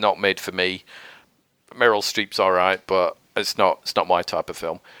what, it's not made for me. Meryl Streep's all right, but it's not my type of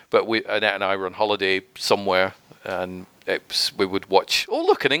film. But Annette and I were on holiday somewhere, and we would watch, oh,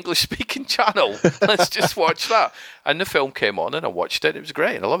 look, an English-speaking channel. Let's just watch that. And the film came on, and I watched it. It was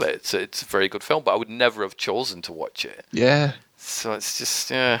great. I love it. It's a very good film, but I would never have chosen to watch it. Yeah. So it's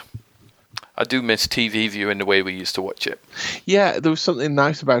just, I do miss TV viewing the way we used to watch it. Yeah, there was something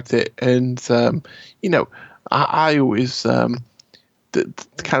nice about it. And, I always kind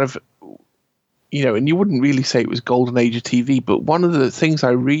of, and you wouldn't really say it was golden age of TV, but one of the things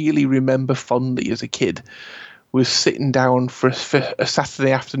I really remember fondly as a kid was sitting down for a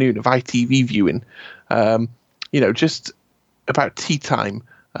Saturday afternoon of ITV viewing, just about tea time.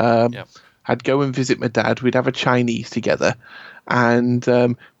 I'd go and visit my dad. We'd have a Chinese together, and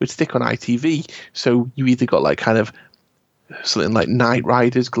we'd stick on ITV. So you either got like kind of something like Knight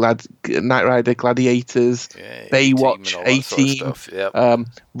Rider, Gladiators, Baywatch, A-Team, sort of stuff.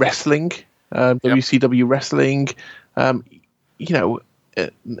 Wrestling, WCW wrestling, and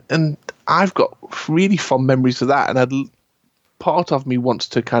I've got really fond memories of that, and part of me wants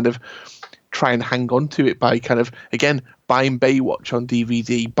to kind of try and hang on to it by kind of, again, buying Baywatch on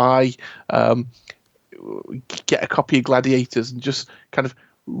DVD, get a copy of Gladiators and just kind of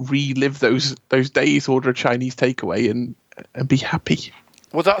relive those days, order a Chinese takeaway and be happy.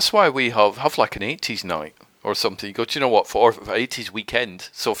 Well, that's why we have like an 80s night or something. You go, do you know what, for 80s weekend,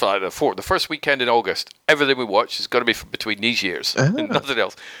 so for like the first weekend in August, everything we watch is going to be between these years and nothing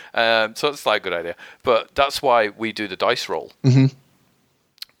else. So it's like a good idea. But that's why we do the dice roll. Mm-hmm.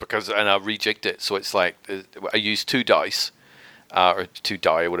 And I rejigged it, so it's like I use 2 dice, or 2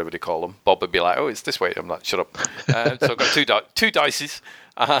 die, or whatever they call them. Bob would be like, oh, it's this way. I'm like, shut up. So I've got 2 dices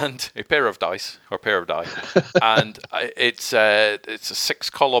and a pair of dice, or pair of die. And it's a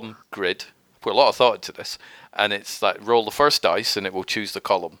 6-column grid. Put a lot of thought into this, and it's like roll the first dice and it will choose the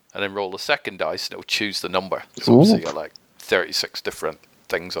column, and then roll the second dice and it will choose the number. So obviously you got like 36 different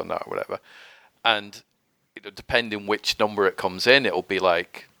things on that or whatever, and depending which number it comes in, it'll be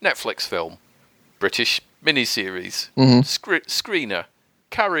like Netflix film, British miniseries, screener,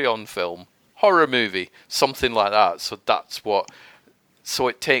 carry-on film, horror movie, something like that. So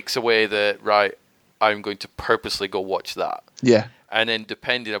it takes away the right, I'm going to purposely go watch that. Yeah. And then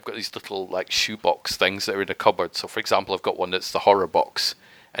depending, I've got these little like shoebox things that are in a cupboard. So for example, I've got one that's the horror box,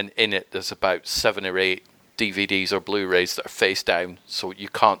 and in it there's about 7 or 8 DVDs or Blu-rays that are face down, so you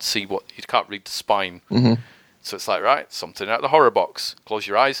can't read the spine. Mm-hmm. So it's like, right, something out of the horror box. Close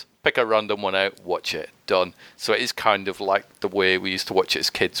your eyes, pick a random one out, watch it, done. So it is kind of like the way we used to watch it as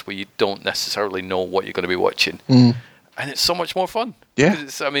kids, where you don't necessarily know what you're going to be watching. Mm. And it's so much more fun. Yeah.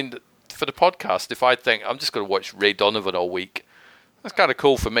 For the podcast, if I think I'm just going to watch Ray Donovan all week, that's kind of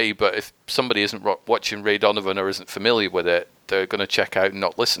cool for me, but if somebody isn't watching Ray Donovan or isn't familiar with it, they're going to check out and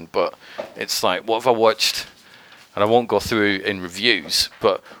not listen. But it's like, what have I watched? And I won't go through in reviews,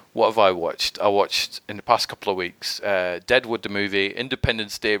 but what have I watched? I watched, in the past couple of weeks, Deadwood the movie,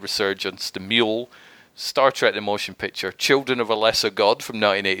 Independence Day Resurgence, The Mule, Star Trek the motion picture, Children of a Lesser God from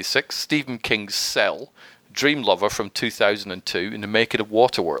 1986, Stephen King's Cell, Dream Lover from 2002, and The Making of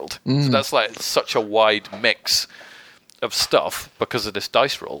Waterworld. So that's like such a wide mix of stuff because of this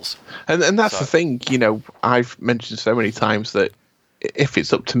dice rolls. And that's the thing, you know, I've mentioned so many times that if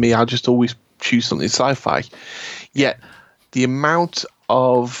it's up to me, I'll just always choose something sci-fi. Yet the amount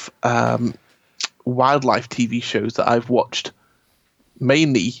of wildlife TV shows that I've watched,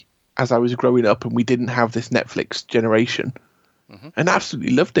 mainly as I was growing up and we didn't have this Netflix generation, and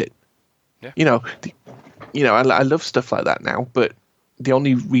absolutely loved it. Yeah. You know, I love stuff like that now, but the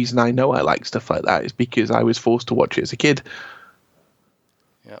only reason I know I like stuff like that is because I was forced to watch it as a kid.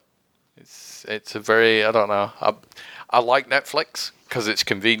 Yeah, it's a very, I don't know. I like Netflix because it's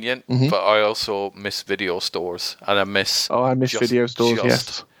convenient, but I also miss video stores, and I miss. Oh, I miss video stores.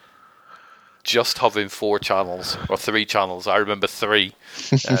 Yes. Just having 4 channels or 3 channels. I remember 3.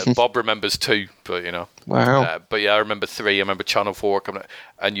 Bob remembers 2, but you know. Wow. But yeah, I remember 3. I remember Channel 4 coming,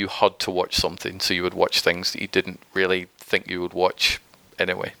 and you had to watch something, so you would watch things that you didn't really think you would watch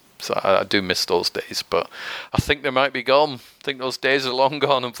anyway. So I do miss those days, but I think they might be gone. I think those days are long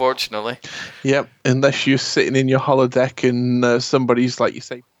gone, unfortunately. Yep, unless you're sitting in your holodeck and somebody's, like you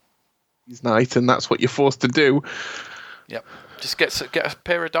say, night, and that's what you're forced to do. Yep, just get a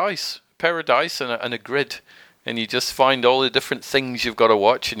pair of dice. And a grid, and you just find all the different things you've got to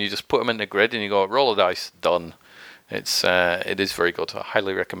watch, and you just put them in the grid, and you go, roll a dice, done. It is very good. I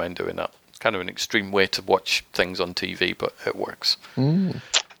highly recommend doing that. It's kind of an extreme way to watch things on TV, but it works.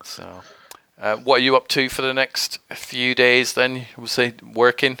 So, what are you up to for the next few days then? We'll say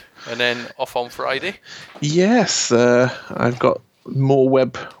working, and then off on Friday? Yes, I've got more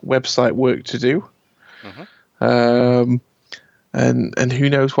website work to do. And who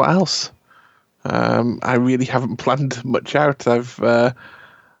knows what else. I really haven't planned much out. I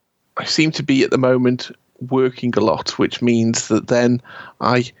seem to be at the moment working a lot, which means that then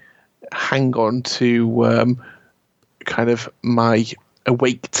I hang on to kind of my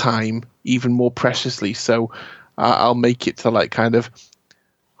awake time even more preciously. So I'll make it to like kind of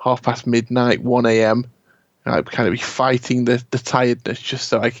midnight, 1 a.m. I'll kind of be fighting the tiredness just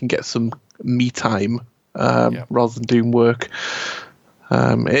so I can get some me time. Rather than doing work.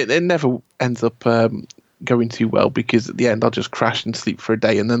 It never ends up going too well because at the end I'll just crash and sleep for a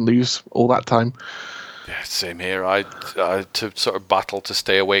day and then lose all that time. Yeah, same here. I to sort of battle to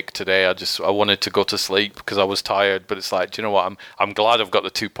stay awake today. I wanted to go to sleep because I was tired, but it's like, do you know what? I'm glad I've got the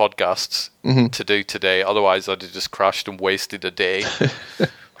 2 podcasts to do today. Otherwise, I'd have just crashed and wasted a day.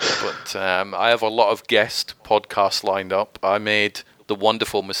 But I have a lot of guest podcasts lined up. I made the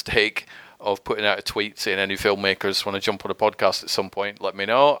wonderful mistake of putting out a tweet saying any filmmakers want to jump on a podcast at some point, let me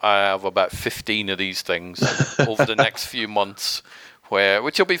know. I have about 15 of these things over the next few months,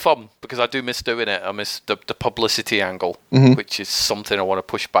 which will be fun because I do miss doing it. I miss the publicity angle, which is something I want to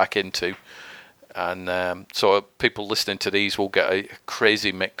push back into. And so people listening to these will get a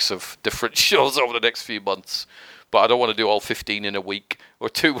crazy mix of different shows over the next few months. But I don't want to do all 15 in a week or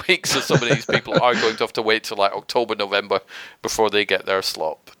 2 weeks, so some of these people are going to have to wait till like October, November before they get their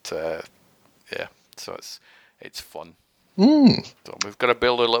slot. But yeah, so it's fun. So we've got to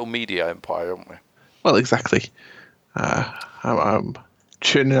build a little media empire, haven't we? Well, exactly. I'm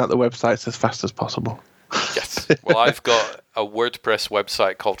churning out the websites as fast as possible. Yes. Well, I've got a WordPress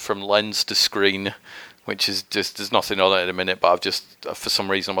website called From Lens to Screen, which is just, there's nothing on it in a minute, but I've just, for some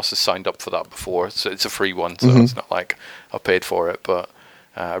reason, I must have signed up for that before. So it's a free one, so it's not like I paid for it. But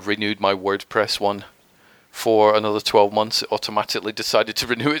I've renewed my WordPress one for another 12 months. It automatically decided to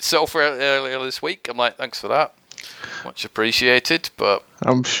renew itself earlier this week. I'm like, thanks for that. Much appreciated. But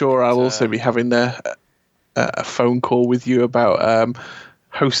I'm sure I'll also be having a phone call with you about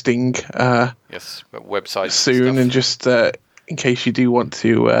hosting websites soon, and just in case you do want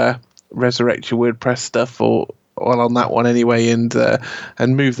to resurrect your WordPress stuff or on that one anyway, and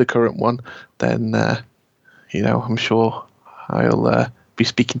move the current one, then I'm sure I'll be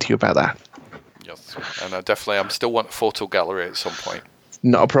speaking to you about that. Yes, and I'm still want a photo gallery at some point.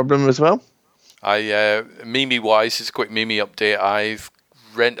 Not a problem as well. Mimi-wise, it's a quick Mimi update. I've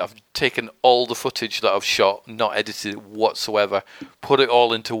taken all the footage that I've shot, not edited it whatsoever, put it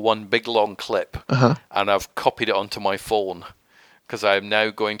all into one big long clip, and I've copied it onto my phone because I am now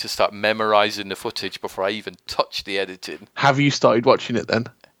going to start memorizing the footage before I even touch the editing. Have you started watching it then?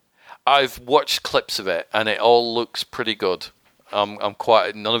 I've watched clips of it, and it all looks pretty good. I'm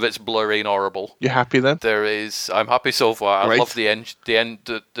quite. None of it's blurry and horrible. You're happy then? I'm happy so far. Great. I love the end.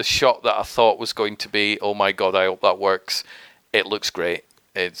 The shot that I thought was going to be, oh my god, I hope that works. It looks great.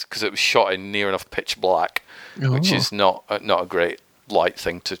 It's because it was shot in near enough pitch black, which is not a great light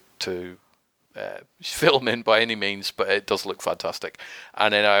thing to film in by any means, but it does look fantastic.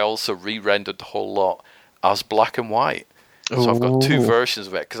 And then I also re-rendered the whole lot as black and white. So I've got two versions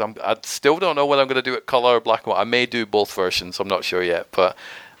of it because I still don't know whether I'm going to do it color or black and white. I may do both versions. I'm not sure yet, but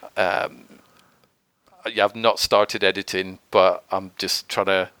I've not started editing. But I'm just trying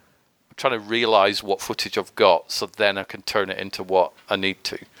to realize what footage I've got, so then I can turn it into what I need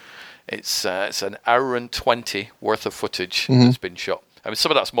to. It's an hour and 20 worth of footage that's been shot. I mean,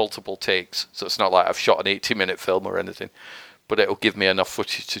 some of that's multiple takes, so it's not like I've shot an 80-minute film or anything. But it'll give me enough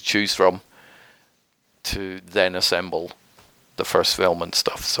footage to choose from to then assemble the first film and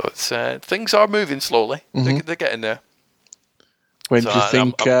stuff. So it's things are moving slowly. They're getting there. When do you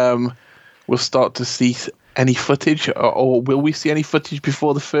think we'll start to see any footage, or will we see any footage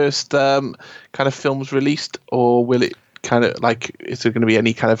before the first kind of film's released, or will it kind of like, is there going to be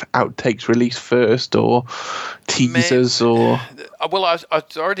any kind of outtakes released first, or teasers? Or well,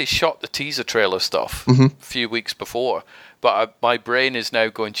 I'd already shot the teaser trailer stuff a few weeks before, but my brain is now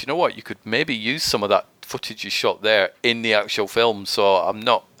going, do you know what, you could maybe use some of that footage you shot there in the actual film. So I'm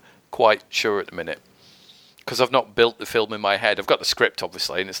not quite sure at the minute, because I've not built the film in my head. I've got the script,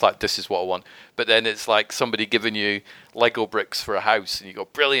 obviously, and it's like, this is what I want. But then it's like somebody giving you Lego bricks for a house, and you go,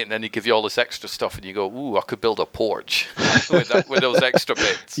 brilliant, and then they give you all this extra stuff, and you go, ooh, I could build a porch with those extra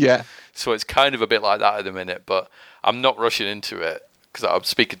bits. Yeah. So it's kind of a bit like that at the minute, but I'm not rushing into it, because I'm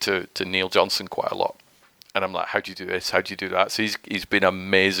speaking to Neil Johnson quite a lot. And I'm like, how do you do this? How do you do that? So he's been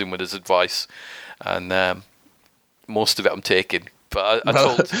amazing with his advice, and most of it I'm taking. But I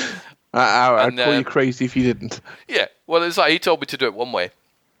told... I'd call you crazy if you didn't. Yeah, well, it's like he told me to do it one way,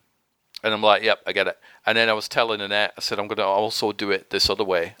 and I'm like, yep, I get it. And then I was telling Annette, I said, I'm going to also do it this other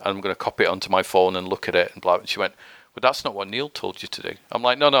way, and I'm going to copy it onto my phone and look at it, and blah. And she went, well, that's not what Neil told you to do. I'm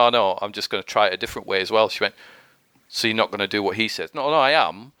like, no, I'm just going to try it a different way as well. She went, so you're not going to do what he says? No, I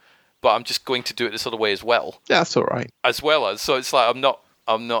am, but I'm just going to do it this other way as well. Yeah, that's all right. As well as, so it's like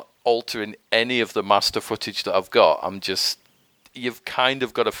I'm not altering any of the master footage that I've got. You've kind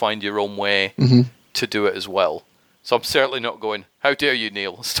of got to find your own way to do it as well. So I'm certainly not going, how dare you,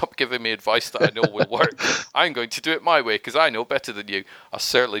 Neil? Stop giving me advice that I know will work. I'm going to do it my way because I know better than you. I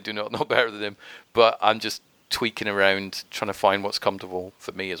certainly do not know better than him. But I'm just tweaking around, trying to find what's comfortable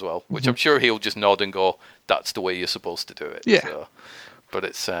for me as well, which I'm sure he'll just nod and go, that's the way you're supposed to do it. Yeah. So, but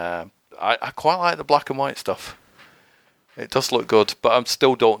it's, I quite like the black and white stuff. It does look good, but I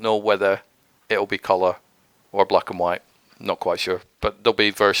still don't know whether it'll be colour or black and white. Not quite sure, but there'll be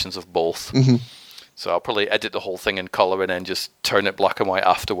versions of both. So I'll probably edit the whole thing in colour and then just turn it black and white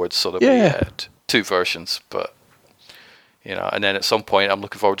afterwards, so there'll be two versions. But and then at some point I'm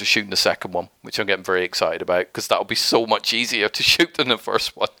looking forward to shooting the second one, which I'm getting very excited about, because that'll be so much easier to shoot than the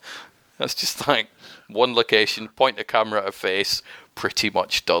first one. That's just like one location, point a camera at a face, pretty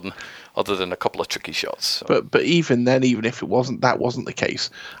much done, other than a couple of tricky shots. So. But even then, even if that wasn't the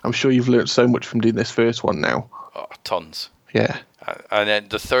case, I'm sure you've learned so much from doing this first one now. Oh, tons. Yeah. And then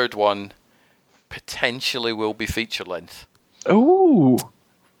the third one potentially will be feature length. Ooh.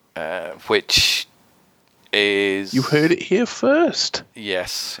 Which is... You heard it here first.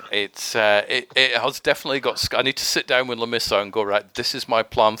 Yes. It's it has definitely got... I need to sit down with Lamissa and go, right, this is my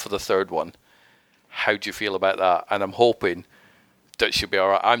plan for the third one. How do you feel about that? And I'm hoping that she'll be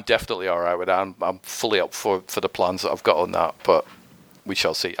all right. I'm definitely all right with that. I'm fully up for the plans that I've got on that, but we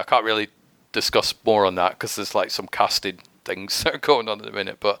shall see. I can't really discuss more on that because there's like some casted things that are going on at the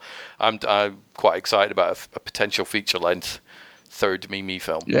minute, but I'm quite excited about a potential feature length third Mimi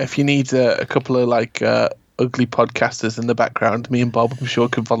film. Yeah, if you need a couple of like ugly podcasters in the background, me and Bob, I'm sure,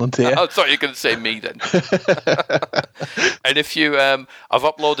 could volunteer. I thought you were going to say me then. And if you, I've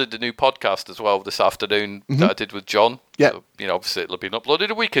uploaded the new podcast as well this afternoon that I did with John. Yeah. So, obviously it'll have been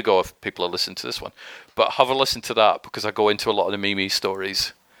uploaded a week ago if people are listening to this one. But have a listen to that because I go into a lot of the Mimi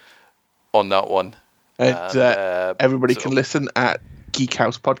stories on that one. And everybody can listen at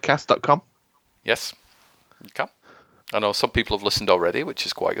geekhousepodcast.com. Yes, you can. I know some people have listened already, which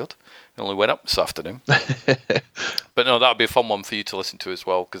is quite good. It only went up this afternoon. But no, that would be a fun one for you to listen to as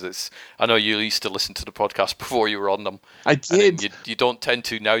well, because I know you used to listen to the podcast before you were on them. I did. You don't tend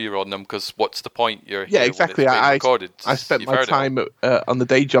to now you're on them, because what's the point? You're yeah, exactly. I spent my time on the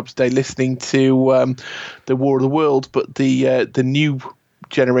day job today listening to the War of the World, but the new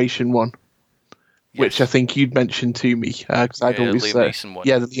generation one. Yes. Which I think you'd mentioned to me because I'd always Liam Neeson one.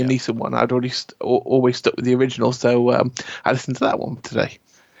 Yeah, the Liam Neeson one. I'd already always stuck with the original, so I listened to that one today.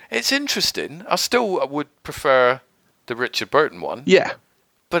 It's interesting. I still would prefer the Richard Burton one. Yeah,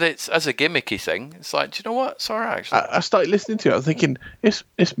 but it's as a gimmicky thing. It's like, do you know what? It's all right. Actually. I started listening to it. I was thinking, this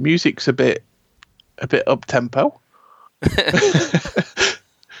music's a bit up tempo.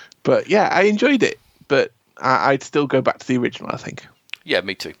 But yeah, I enjoyed it. But I'd still go back to the original, I think. Yeah,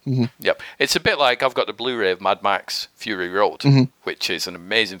 me too. Mm-hmm. Yep. It's a bit like I've got the Blu-ray of Mad Max Fury Road, which is an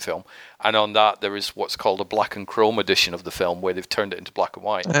amazing film. And on that, there is what's called a black and chrome edition of the film where they've turned it into black and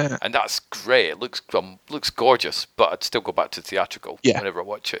white. And that's great. It looks gorgeous, but I'd still go back to theatrical whenever I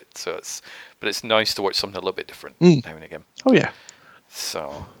watch it. But it's nice to watch something a little bit different now and again. Oh, yeah.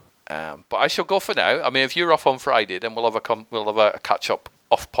 So, but I shall go for now. I mean, if you're off on Friday, then we'll have a catch-up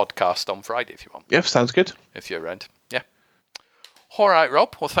off podcast on Friday if you want. Yeah, sounds good. If you're around. Yeah. All right,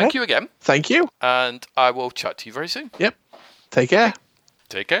 Rob. Well, thank you again. Thank you. And I will chat to you very soon. Yep. Take care.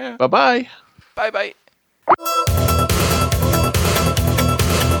 Take care. Bye-bye. Bye-bye.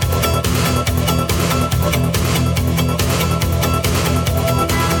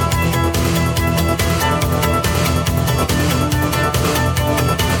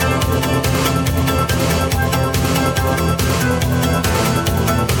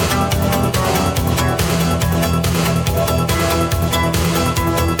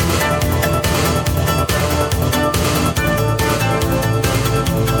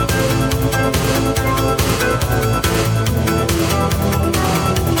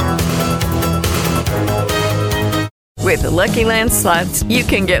 With the Lucky Land Slots, you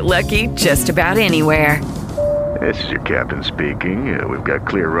can get lucky just about anywhere. This is your captain speaking. We've got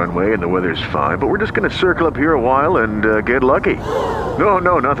clear runway and the weather's fine, but we're just going to circle up here a while and get lucky.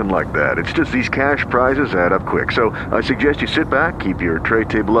 No, nothing like that. It's just these cash prizes add up quick. So I suggest you sit back, keep your tray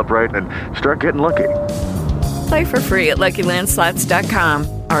table upright, and start getting lucky. Play for free at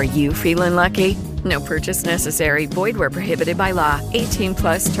LuckyLandSlots.com. Are you feeling lucky? No purchase necessary. Void where prohibited by law.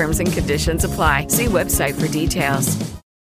 18+ terms and conditions apply. See website for details.